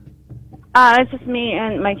 or? It's just me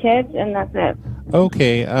and my kids, and that's it.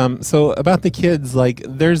 Okay, so about the kids, like,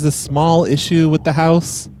 there's a small issue with the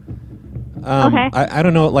house. Okay. I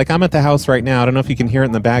don't know, like, I'm at the house right now. I don't know if you can hear it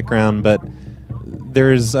in the background, but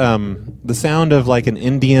there's the sound of, like, an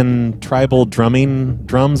Indian tribal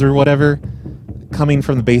drums or whatever, coming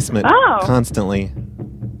from the basement constantly.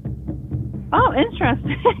 Oh,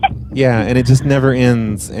 interesting. Yeah, and it just never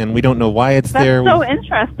ends, and we don't know why it's there. That's so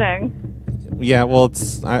interesting. Yeah, well,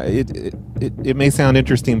 it may sound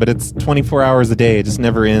interesting, but it's 24 hours a day. It just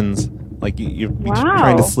never ends. Like you're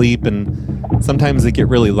trying to sleep, and sometimes they get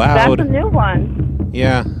really loud. That's a new one.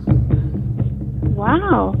 Yeah.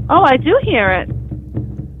 Wow. Oh, I do hear it.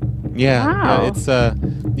 Yeah. Wow. Yeah, it's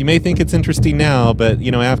you may think it's interesting now, but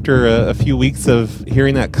you know, after a few weeks of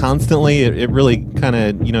hearing that constantly, it really kind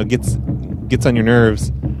of gets on your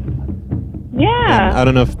nerves. Yeah. And I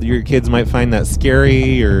don't know if your kids might find that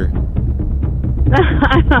scary or.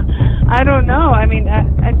 I don't know. I mean,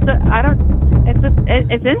 it's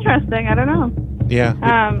interesting. I don't know. Yeah,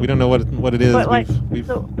 we don't know what it is. But like, we've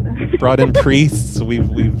brought in priests. We've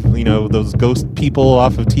those ghost people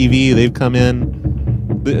off of TV. They've come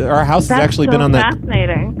in. Our house has actually been on that.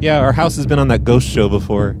 Fascinating. Yeah, our house has been on that ghost show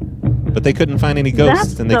before, but they couldn't find any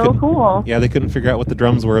ghosts. That's so cool. Yeah, they couldn't figure out what the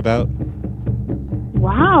drums were about.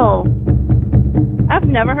 Wow. I've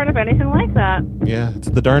never heard of anything like that. Yeah, it's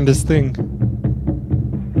the darndest thing.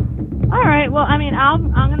 All right. Well, I mean,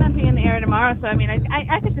 I'm gonna be in the area tomorrow, so I mean,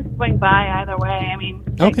 I could just swing by either way. I mean,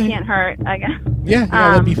 okay. It can't hurt, I guess. Yeah,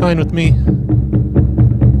 that'd be fine with me. So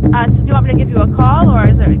do you want me to give you a call, or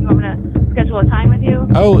do you want me to schedule a time with you?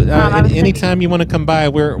 Oh, anytime you want to come by.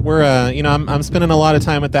 We're I'm spending a lot of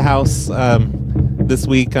time at the house this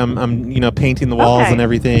week. I'm painting the walls and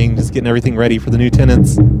everything, just getting everything ready for the new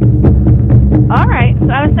tenants. All right. So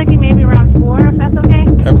I was thinking maybe around 4, if that's okay.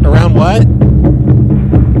 Around what?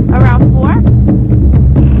 Around 4.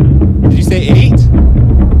 Did you say 8? 4.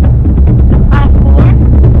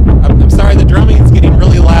 I'm sorry, the drumming is getting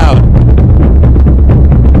really loud.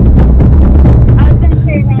 I was going to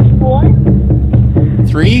say around 4.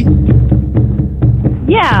 3?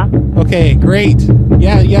 Yeah. Okay, great.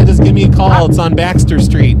 Yeah, just give me a call. It's on Baxter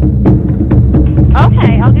Street.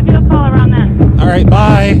 Okay, I'll give you a call around then. All right,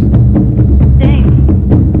 bye. Thanks.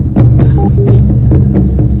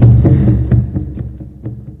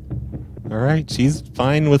 All right, she's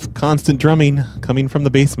fine with constant drumming coming from the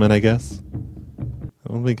basement, I guess. I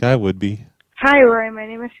don't think I would be. Hi, Roy. My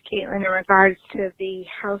name is Caitlin. In regards to the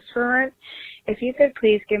house for rent, if you could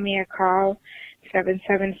please give me a call,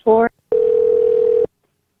 774.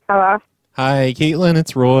 Hello? Hi, Caitlin.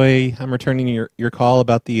 It's Roy. I'm returning your call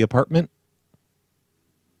about the apartment.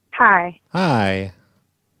 Hi. Hi.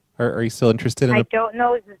 Are you still interested in I don't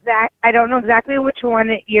know exactly which one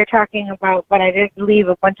that you're talking about, but I did leave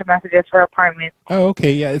a bunch of messages for apartments. Oh,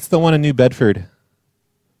 okay. Yeah, it's the one in New Bedford.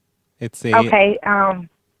 It's a... Okay,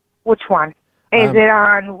 which one? Is it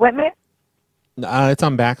on Whitman? It's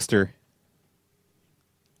on Baxter.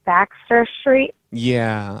 Baxter Street?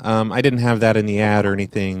 Yeah, I didn't have that in the ad or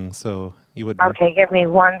anything, so you would... Okay, give me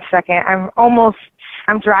 1 second.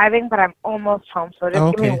 I'm driving, but I'm almost home, so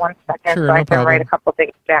just give me 1 second so I can write a couple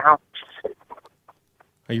things down.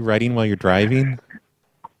 Are you writing while you're driving?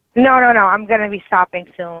 No. I'm going to be stopping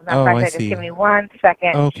soon. That's why I said just give me 1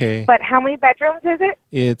 second. Okay. But how many bedrooms is it?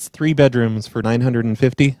 It's 3 bedrooms for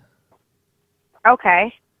 $950.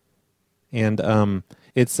 Okay. And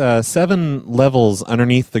it's 7 levels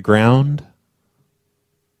underneath the ground.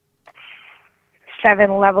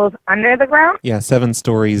 7 levels under the ground? Yeah, 7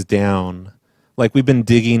 stories down. Like we've been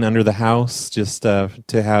digging under the house just to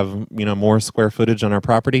have more square footage on our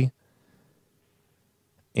property,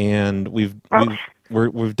 and we've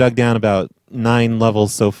dug down about 9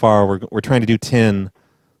 levels so far. We're trying to do 10,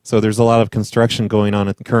 so there's a lot of construction going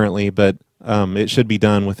on currently. But It should be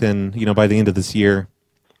done within, by the end of this year.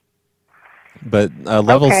 But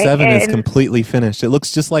level 7 is completely finished. It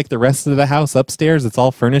looks just like the rest of the house upstairs. It's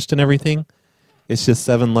all furnished and everything. It's just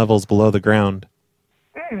 7 levels below the ground.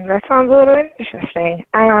 That sounds a little interesting.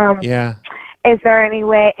 Yeah. Is there any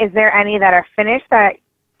that are finished that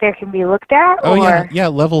there can be looked at? Oh, yeah.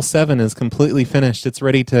 Level 7 is completely finished. It's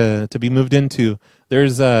ready to be moved into.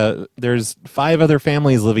 There's 5 other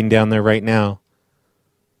families living down there right now.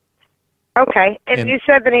 Okay. And you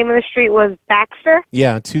said the name of the street was Baxter?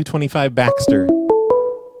 Yeah, 225 Baxter.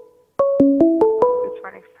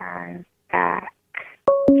 225 Baxter.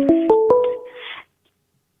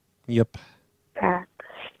 Yep.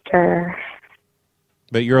 Baxter.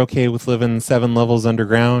 But you're okay with living 7 levels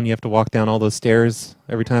underground? You have to walk down all those stairs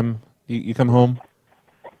every time you come home?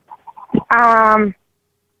 That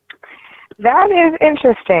is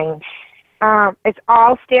interesting. It's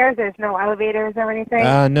all stairs. There's no elevators or anything?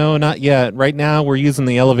 No, not yet. Right now, we're using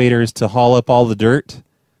the elevators to haul up all the dirt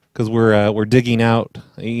because we're digging out,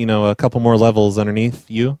 a couple more levels underneath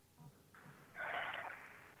you.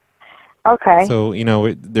 Okay. So,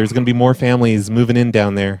 there's going to be more families moving in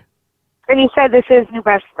down there. And you said this is New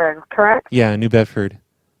Bedford, correct? Yeah, New Bedford.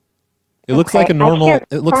 It looks like a normal.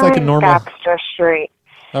 It looks like a normal. Baxter Street.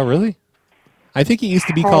 Oh, really? I think it used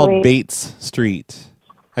to be called Bates Street.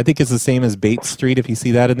 I think it's the same as Bates Street. If you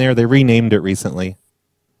see that in there, they renamed it recently.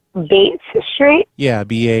 Bates Street? Yeah,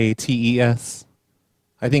 Bates.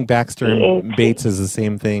 I think Baxter and Bates is the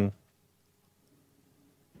same thing.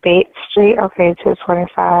 Bates Street. Okay,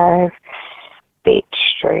 225 Bates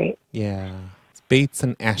Street. Yeah, it's Bates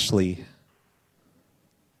and Ashley.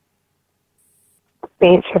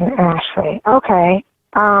 Bates and Ashley. Okay.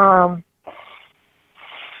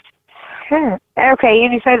 Okay,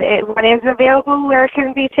 and you said when is available where it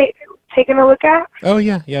can be taken a look at? Oh,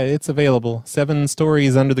 yeah, it's available. 7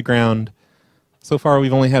 stories under the ground. So far,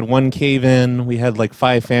 we've only had 1 cave-in. We had like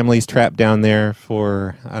 5 families trapped down there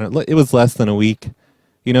for, it was less than a week.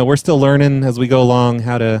 We're still learning as we go along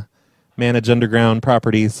how to manage underground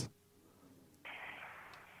properties.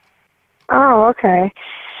 Oh, okay.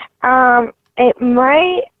 It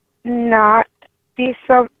might not be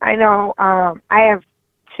I know, I have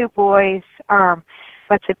 2 boys,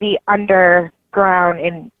 but to be underground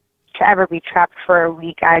and to ever be trapped for a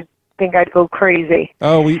week, I think I'd go crazy.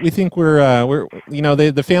 Oh, we think we're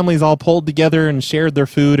the families all pulled together and shared their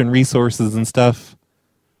food and resources and stuff.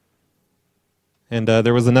 And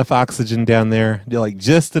there was enough oxygen down there, like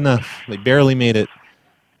just enough. They barely made it.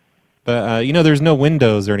 But, there's no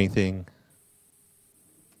windows or anything.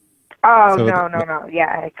 Oh, so no. Yeah,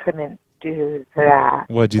 I couldn't do that.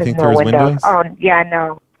 What, do you think there was windows? Oh, yeah,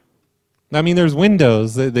 no. I mean, there's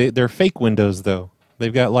windows. They're fake windows, though.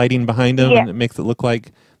 They've got lighting behind them, and it makes it look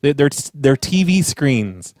like they're TV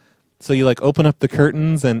screens. So you open up the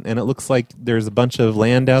curtains, and it looks like there's a bunch of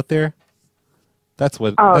land out there. That's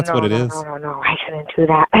what it is. No, I couldn't do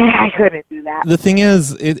that. I couldn't do that. The thing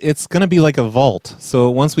is, it's going to be like a vault. So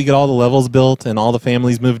once we get all the levels built and all the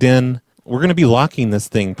families moved in, we're going to be locking this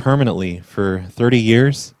thing permanently for 30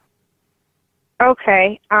 years.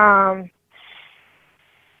 Okay. But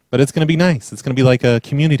it's going to be nice. It's going to be like a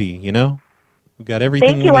community, We've got everything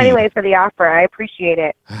Thank you anyway for the offer. I appreciate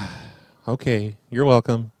it. Okay. You're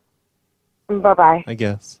welcome. Bye-bye. I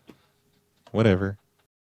guess. Whatever.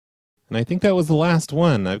 And I think that was the last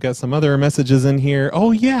one. I've got some other messages in here.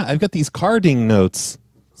 Oh, yeah. I've got these carding notes.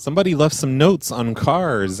 Somebody left some notes on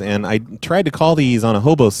cars, and I tried to call these on a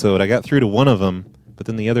hobosode. I got through to one of them, but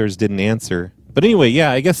then the others didn't answer. But anyway, yeah,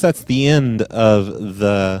 I guess that's the end of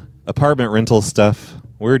the apartment rental stuff.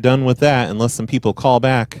 We're done with that unless some people call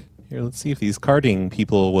back. Here, let's see if these carding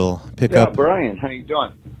people will pick up. Yeah, Brian, how you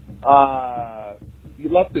doing? You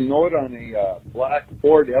left a note on a black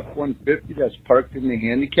Ford F-150 that's parked in the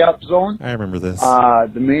handicap zone. I remember this. The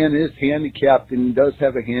man is handicapped, and he does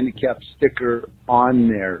have a handicap sticker on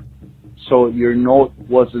there. So your note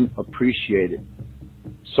wasn't appreciated.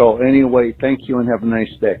 So anyway, thank you and have a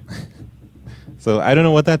nice day. So I don't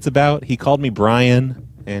know what that's about. He called me Brian,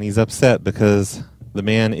 and he's upset because the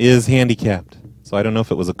man is handicapped. So I don't know if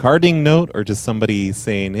it was a carding note or just somebody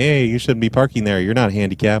saying, hey, you shouldn't be parking there. You're not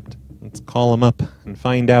handicapped. Let's call him up and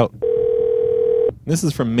find out. This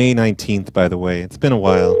is from May 19th, by the way. It's been a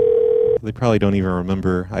while. They probably don't even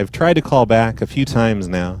remember. I've tried to call back a few times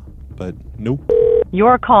now, but nope.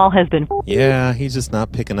 Your call has been... Yeah, he's just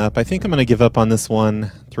not picking up. I think I'm going to give up on this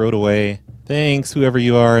one. Throw it away. Thanks, whoever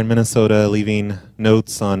you are in Minnesota, leaving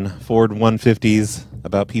notes on Ford 150s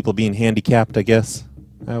about people being handicapped, I guess.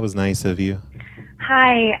 That was nice of you.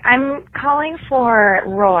 Hi, I'm calling for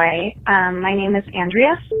Roy. My name is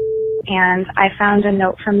Andrea. and I found a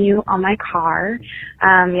note from you on my car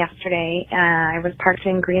yesterday. I was parked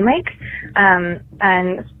in Green Lake, and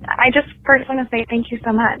I just first want to say thank you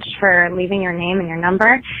so much for leaving your name and your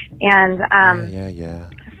number. And Yeah.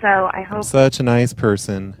 so I hope I'm such a nice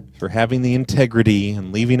person for having the integrity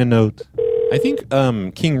and leaving a note. I think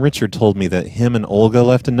King Richard told me that him and Olga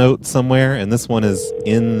left a note somewhere, and this one is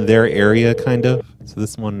in their area, kind of. So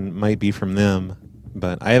this one might be from them,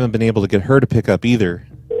 but I haven't been able to get her to pick up either.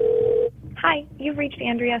 Hi, you've reached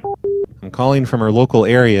Andrea. I'm calling from her local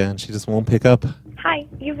area, and she just won't pick up. Hi,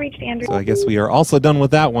 you've reached Andrea. So I guess we are also done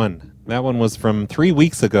with that one. That one was from 3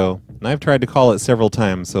 weeks ago, and I've tried to call it several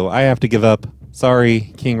times, so I have to give up.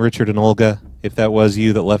 Sorry, King Richard and Olga, if that was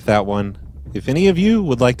you that left that one. If any of you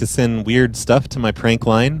would like to send weird stuff to my prank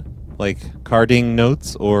line, like carding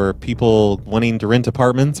notes or people wanting to rent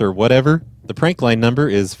apartments or whatever, the prank line number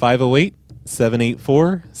is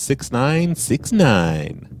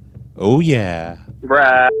 508-784-6969. Oh, yeah.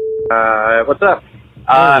 Brad, what's up?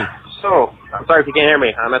 So, I'm sorry if you can't hear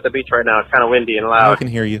me. I'm at the beach right now. It's kind of windy and loud. I can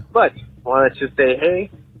hear you. But, wanted to say, hey.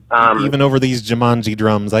 Even over these Jumanji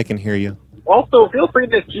drums, I can hear you. Also, feel free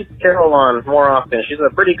to keep Carol on more often. She's a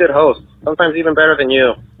pretty good host. Sometimes even better than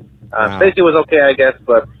you. Stacey was okay, I guess,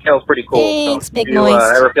 but Carol's pretty cool. Thanks, so Big if you Noise.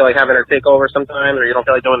 ever feel like having her take over sometimes, or you don't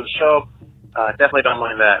feel like doing the show, definitely don't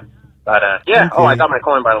mind that. But, yeah. Okay. Oh, I got my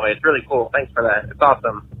coin, by the way. It's really cool. Thanks for that. It's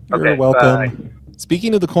awesome. You're welcome.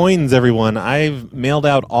 Speaking of the coins, everyone, I've mailed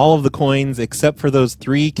out all of the coins except for those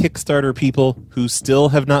 3 Kickstarter people who still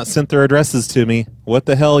have not sent their addresses to me. What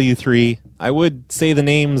the hell, you 3? I would say the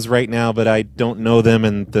names right now, but I don't know them,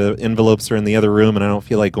 and the envelopes are in the other room, and I don't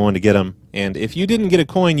feel like going to get them. And if you didn't get a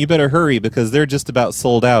coin, you better hurry, because they're just about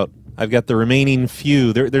sold out. I've got the remaining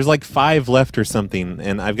few. There's like 5 left or something,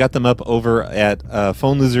 and I've got them up over at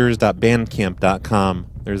phonelosers.bandcamp.com.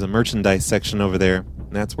 There's a merchandise section over there,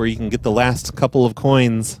 and that's where you can get the last couple of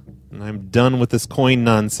coins. And I'm done with this coin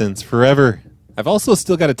nonsense forever. I've also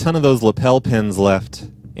still got a ton of those lapel pins left.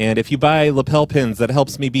 And if you buy lapel pins, that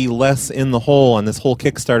helps me be less in the hole on this whole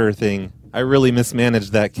Kickstarter thing. I really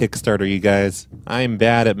mismanaged that Kickstarter, you guys. I'm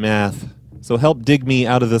bad at math. So help dig me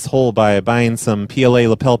out of this hole by buying some PLA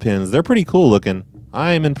lapel pins. They're pretty cool looking.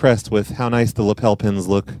 I'm impressed with how nice the lapel pins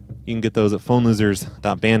look. You can get those at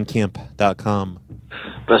phonelosers.bandcamp.com.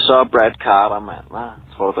 Hvad så, Brad Carter, mand? Hva?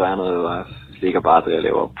 Tror du, andet ligger bare der og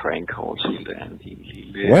laver prank call til det andet, de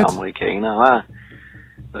lille amerikanere, hva?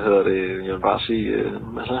 Hvad hedder det? Jeg vil bare sige,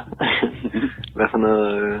 hvad så? Hvad for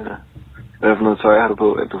noget tøj har du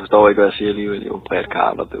på? Du forstår ikke, hvad jeg siger alligevel, jo. Brad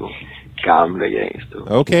Carter, du. Gammeldags, du.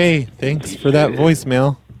 Okay, thanks for that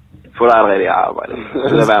voicemail. Få dig et rigtigt arbejde.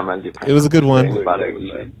 Lad være med de prank. It was a good one.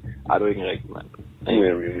 Ej, du er ikke en rigtig mand.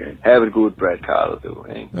 Have it good, Brad Carter, du.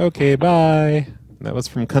 Okay, bye. That was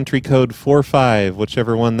from country code 45,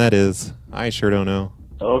 whichever one that is. I sure don't know.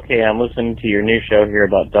 Okay, I'm listening to your new show here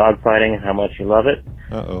about dogfighting and how much you love it.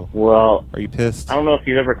 Uh-oh. Well, are you pissed? I don't know if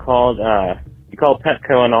you've ever called, you call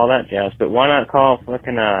Petco and all that jazz, but why not call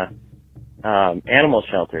fucking, animal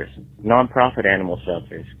shelters, non-profit animal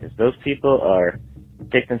shelters, because those people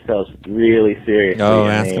take themselves really seriously. Oh,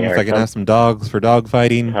 ask them if I can have some dogs for dog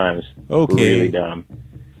fighting. Times okay. Really dumb.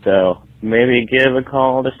 So maybe give a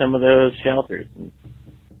call to some of those shelters and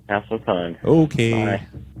have some fun. Okay. Bye.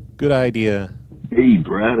 Good idea. Hey,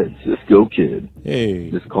 Brad, it's Cisco Kid. Hey.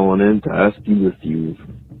 Just calling in to ask you if you've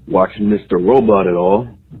watched Mr. Robot at all.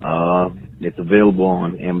 It's available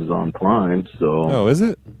on Amazon Prime, so... Oh, is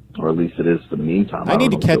it? Or at least it is for the meantime. I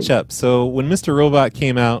need to catch up. So when Mr. Robot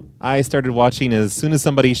came out, I started watching as soon as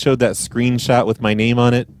somebody showed that screenshot with my name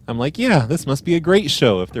on it. I'm like, yeah, this must be a great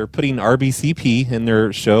show. If they're putting RBCP in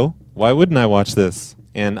their show, why wouldn't I watch this?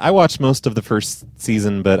 And I watched most of the first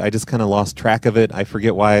season, but I just kind of lost track of it. I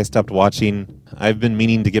forget why I stopped watching. I've been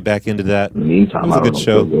meaning to get back into that. In the meantime, it was a good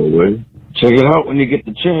show. Check it out when you get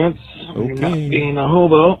the chance. Okay. You're not being a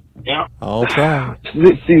hobo. Yeah. I'll try.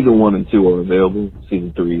 Season 1 and 2 are available.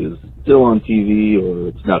 Season 3 is still on TV, or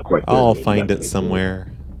it's not quite there. I'll find it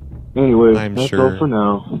somewhere. Anyway, I'm that's sure. all for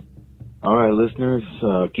now. All right, listeners,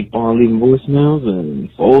 keep on leaving voicemails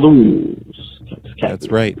and follow the rules. That's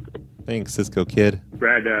right. Thanks, Cisco Kid.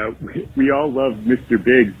 Brad, we all love Mr.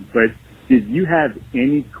 Biggs, but did you have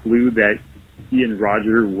any clue that he and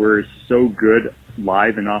Roger were so good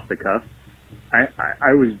live and off the cuff?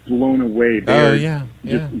 I was blown away. They are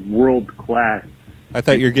just world class. I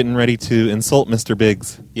thought you were getting ready to insult Mr.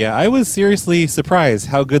 Biggs. Yeah, I was seriously surprised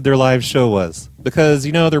how good their live show was. Because,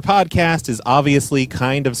 you know, their podcast is obviously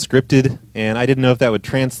kind of scripted, and I didn't know if that would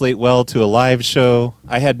translate well to a live show.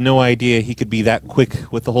 I had no idea he could be that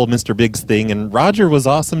quick with the whole Mr. Biggs thing, and Roger was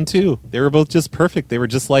awesome too. They were both just perfect. They were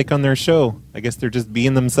just like on their show. I guess they're just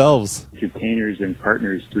being themselves. Containers and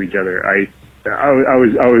partners to each other. I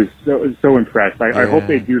was so impressed. I hope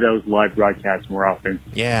they do those live broadcasts more often.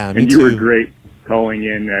 Yeah, me and too. You were great calling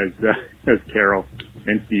in as Carol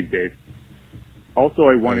and Steve Dave. Also,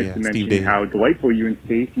 I wanted to mention how delightful you and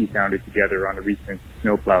Stacy sounded together on a recent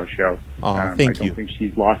Snowplow show. Oh, I thank don't you. think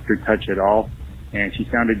she's lost her touch at all, and she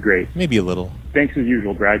sounded great. Maybe a little. Thanks as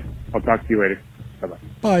usual, Brad. I'll talk to you later. Bye-bye.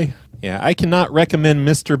 Bye. Yeah, I cannot recommend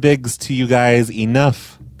Mr. Biggs to you guys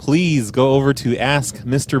enough. Please go over to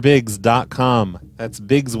AskMrBiggs.com. That's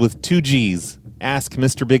Biggs with 2 G's.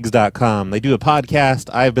 AskMrBiggs.com. They do a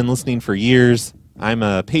podcast I've been listening for years. I'm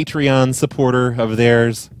a Patreon supporter of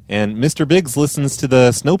theirs. And Mr. Biggs listens to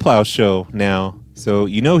the Snowplow show now. So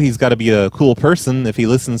you know he's got to be a cool person if he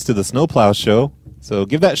listens to the Snowplow show. So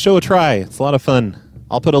give that show a try. It's a lot of fun.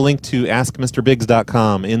 I'll put a link to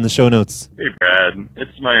AskMrBiggs.com in the show notes. Hey, Brad.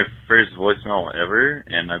 It's my first voicemail ever,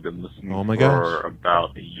 and I've been listening for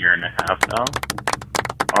about a year and a half now.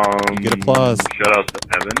 Good applause. Shout out to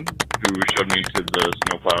Evan, who showed me to the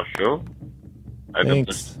Snowplow show.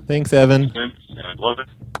 Thanks, Evan. And I love it.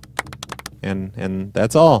 And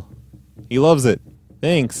that's all. He loves it.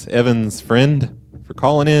 Thanks, Evan's friend, for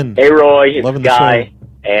calling in. Hey, Roy, it's Loving Guy. the show.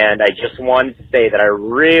 And I just wanted to say that I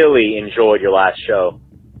really enjoyed your last show.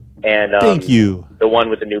 And Thank you. The one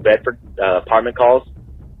with the New Bedford apartment calls.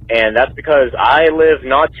 And that's because I live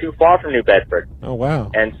not too far from New Bedford. Oh, wow.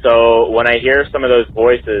 And so when I hear some of those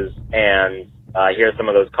voices and hear some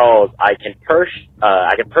of those calls, I can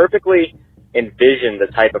perfectly envision the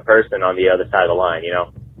type of person on the other side of the line, you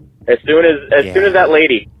know? As soon as that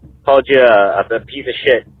lady called you a piece of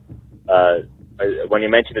shit, when you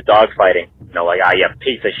mentioned the dog fighting, you know, like, you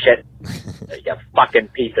piece of shit, you fucking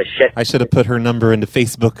piece of shit. I should have put her number into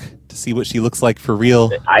Facebook to see what she looks like for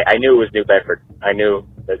real. I knew it was New Bedford. I knew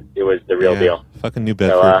that it was the real deal. Fucking New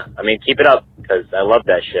Bedford. So, I mean, keep it up, because I love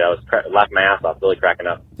that shit. I was laughing my ass off, really cracking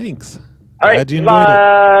up. Thanks. All right, Glad you enjoyed bye.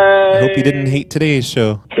 it. I hope you didn't hate today's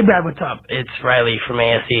show. Hey Brad, what's up? It's Riley from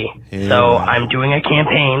ASE. Hey, so Riley. I'm doing a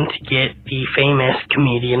campaign to get the famous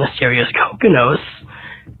comedian Asterios Kokonos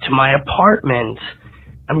to my apartment.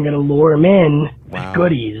 I'm going to lure him in with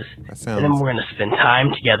goodies, and then we're going to spend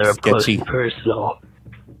time together up close and personal.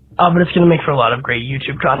 But it's going to make for a lot of great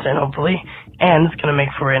YouTube content, hopefully, and it's going to make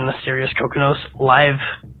for an Asterios Kokonos live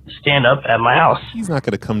stand-up at my house. He's not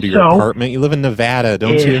going to come to your apartment. You live in Nevada,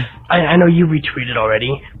 don't you? I know you retweeted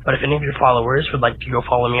already, but if any of your followers would like to go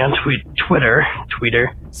follow me on Twitter.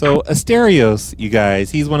 So, Asterios, you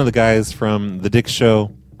guys, he's one of the guys from The Dick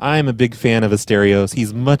Show. I'm a big fan of Asterios.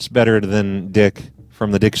 He's much better than Dick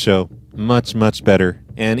from The Dick Show. Much, much better.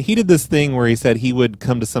 And he did this thing where he said he would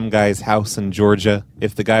come to some guy's house in Georgia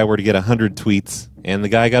if the guy were to get 100 tweets. And the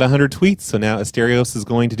guy got 100 tweets, so now Asterios is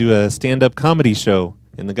going to do a stand-up comedy show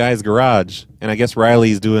in the guy's garage. And I guess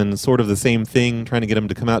Riley's doing sort of the same thing, trying to get him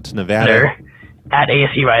to come out to Nevada. At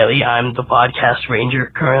ASE Riley, I'm the podcast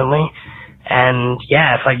ranger currently. And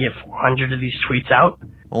yeah, if I get 400 of these tweets out,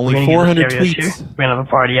 Only we're gonna 400 get Asterios tweets. here. We're going to have a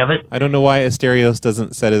party of it. I don't know why Asterios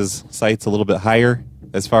doesn't set his sights a little bit higher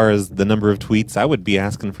as far as the number of tweets. I would be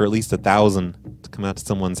asking for at least 1,000 to come out to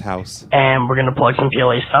someone's house. And we're going to plug some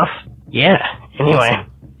PLA stuff. Yeah. Anyway,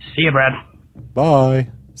 see you, Brad. Bye.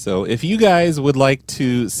 So if you guys would like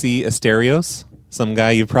to see Asterios, some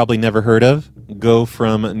guy you've probably never heard of, go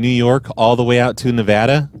from New York all the way out to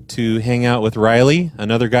Nevada to hang out with Riley,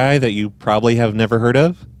 another guy that you probably have never heard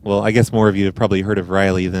of. Well, I guess more of you have probably heard of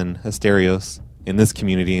Riley than Asterios, in this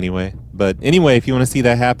community anyway. But anyway, if you want to see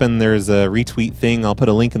that happen, there's a retweet thing. I'll put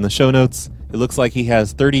a link in the show notes. It looks like he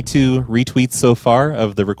has 32 retweets so far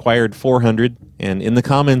of the required 400. And in the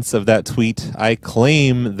comments of that tweet, I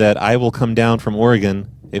claim that I will come down from Oregon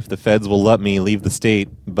if the feds will let me leave the state.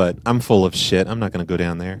 But I'm full of shit. I'm not going to go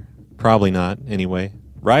down there. Probably not, anyway.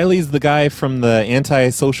 Riley's the guy from the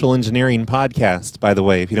Anti-Social Engineering podcast, by the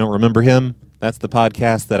way, if you don't remember him. That's the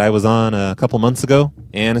podcast that I was on a couple months ago.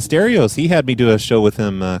 And Asterios, he had me do a show with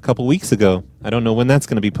him a couple weeks ago. I don't know when that's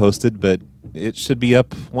going to be posted, but it should be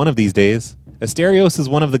up one of these days. Asterios is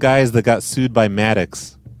one of the guys that got sued by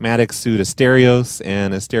Maddox. Maddox sued Asterios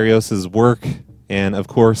and Asterios' work, and of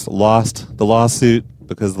course lost the lawsuit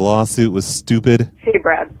because the lawsuit was stupid. Hey,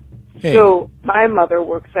 Brad. Hey. So my mother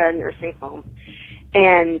works at a nursing home,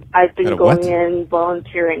 and I've been At a going what? in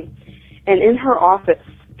volunteering. And in her office,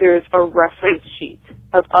 there's a reference sheet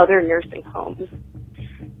of other nursing homes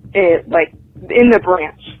like in the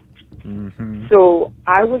branch. So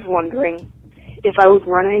I was wondering if I was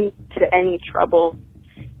running into any trouble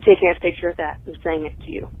taking a picture of that and sending it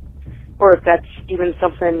to you, or if that's even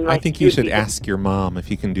something like I think you should ask your mom if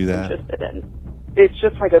you can do that. interested in. It's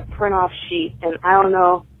just like a print-off sheet, and I don't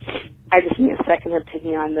know. I just need a second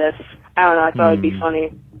opinion on this. I don't know. I thought it'd be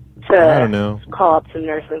funny I don't know. to call up some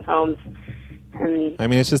nursing homes. And I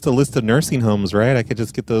mean, it's just a list of nursing homes, right? I could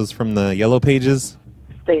just get those from the yellow pages.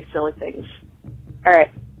 say silly things. All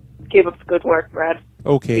right. Keep up the good work, Brad.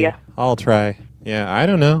 Okay, Yeah. I'll try. Yeah, I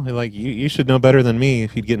don't know. Like, you should know better than me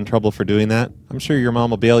if you'd get in trouble for doing that. I'm sure your mom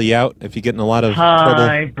will bail you out if you get in a lot of trouble.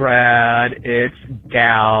 Hi, Brad. It's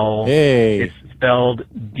Dow. Hey. It's spelled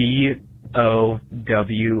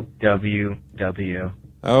D-O-W-W-W.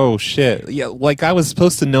 Oh, shit. Yeah, like I was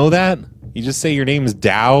supposed to know that? You just say your name is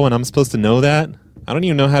Dow and I'm supposed to know that? I don't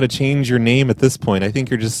even know how to change your name at this point. I think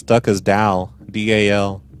you're just stuck as Dal.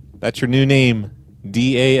 D-A-L. That's your new name.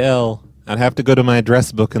 D-A-L. I'd have to go to my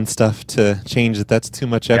address book and stuff to change it. That's too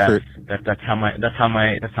much effort. Yes, that's how my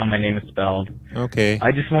name is spelled. Okay.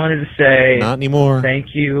 I just wanted to say Not anymore.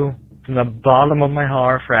 Thank you from the bottom of my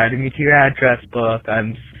heart for adding me to your address book.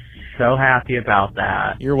 I'm so happy about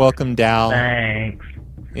that. You're welcome, Dal. Thanks.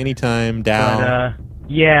 Anytime, Dal. But,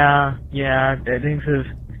 yeah, things have,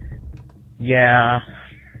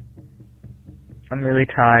 I'm really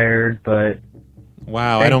tired, but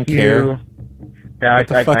Wow, thank I don't you. care. What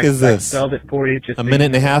the fuck is I this? spelled it for you. Just A minute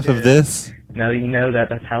and a half of this? Now that you know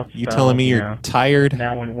that's how it's You spelled, telling me you you're know. tired?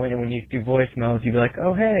 Now when you do voicemails, you be like,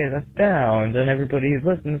 oh hey, that's Dow, and then everybody who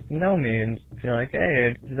listens to know me, and you're like,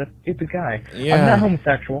 hey, it's that stupid guy. Yeah. I'm not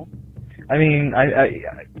homosexual. I mean,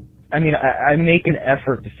 I make an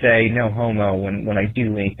effort to say no homo when I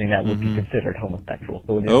do anything that would be considered homosexual.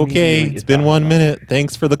 So it Okay, really it's been 1 minute.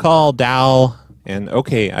 Thanks for the call, Dal. And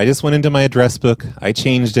okay, I just went into my address book. I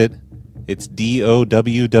changed it. It's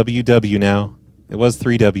D-O-W-W-W now. It was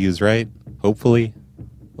 3 W's, right? Hopefully.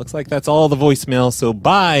 Looks like that's all the voicemail, so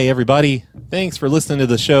bye, everybody. Thanks for listening to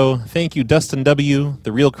the show. Thank you, Dustin W.,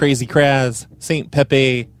 the Real Krazy Kraz, St.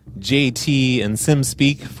 Pepe, JT, and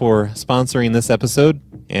Simspeak for sponsoring this episode.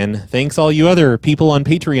 And thanks all you other people on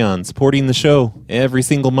Patreon supporting the show every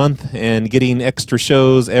single month and getting extra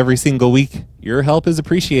shows every single week. Your help is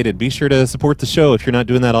appreciated. Be sure to support the show if you're not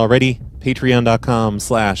doing that already.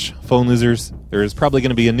 Patreon.com/phonelosers. There's probably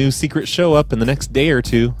going to be a new secret show up in the next day or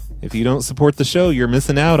two. If you don't support the show, you're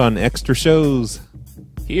missing out on extra shows.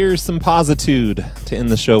 Here's some positude to end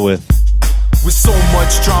the show with. With so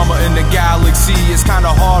much drama in the galaxy, it's kind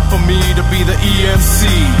of hard for me to be the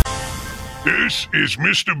EMC. This is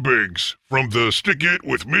Mr. Biggs from the Stick It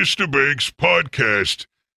with Mr. Biggs podcast.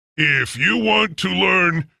 If you want to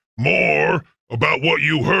learn more about what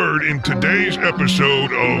you heard in today's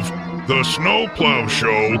episode of The Snowplow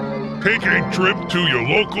Show, take a trip to your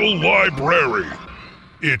local library.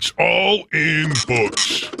 It's all in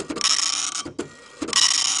books.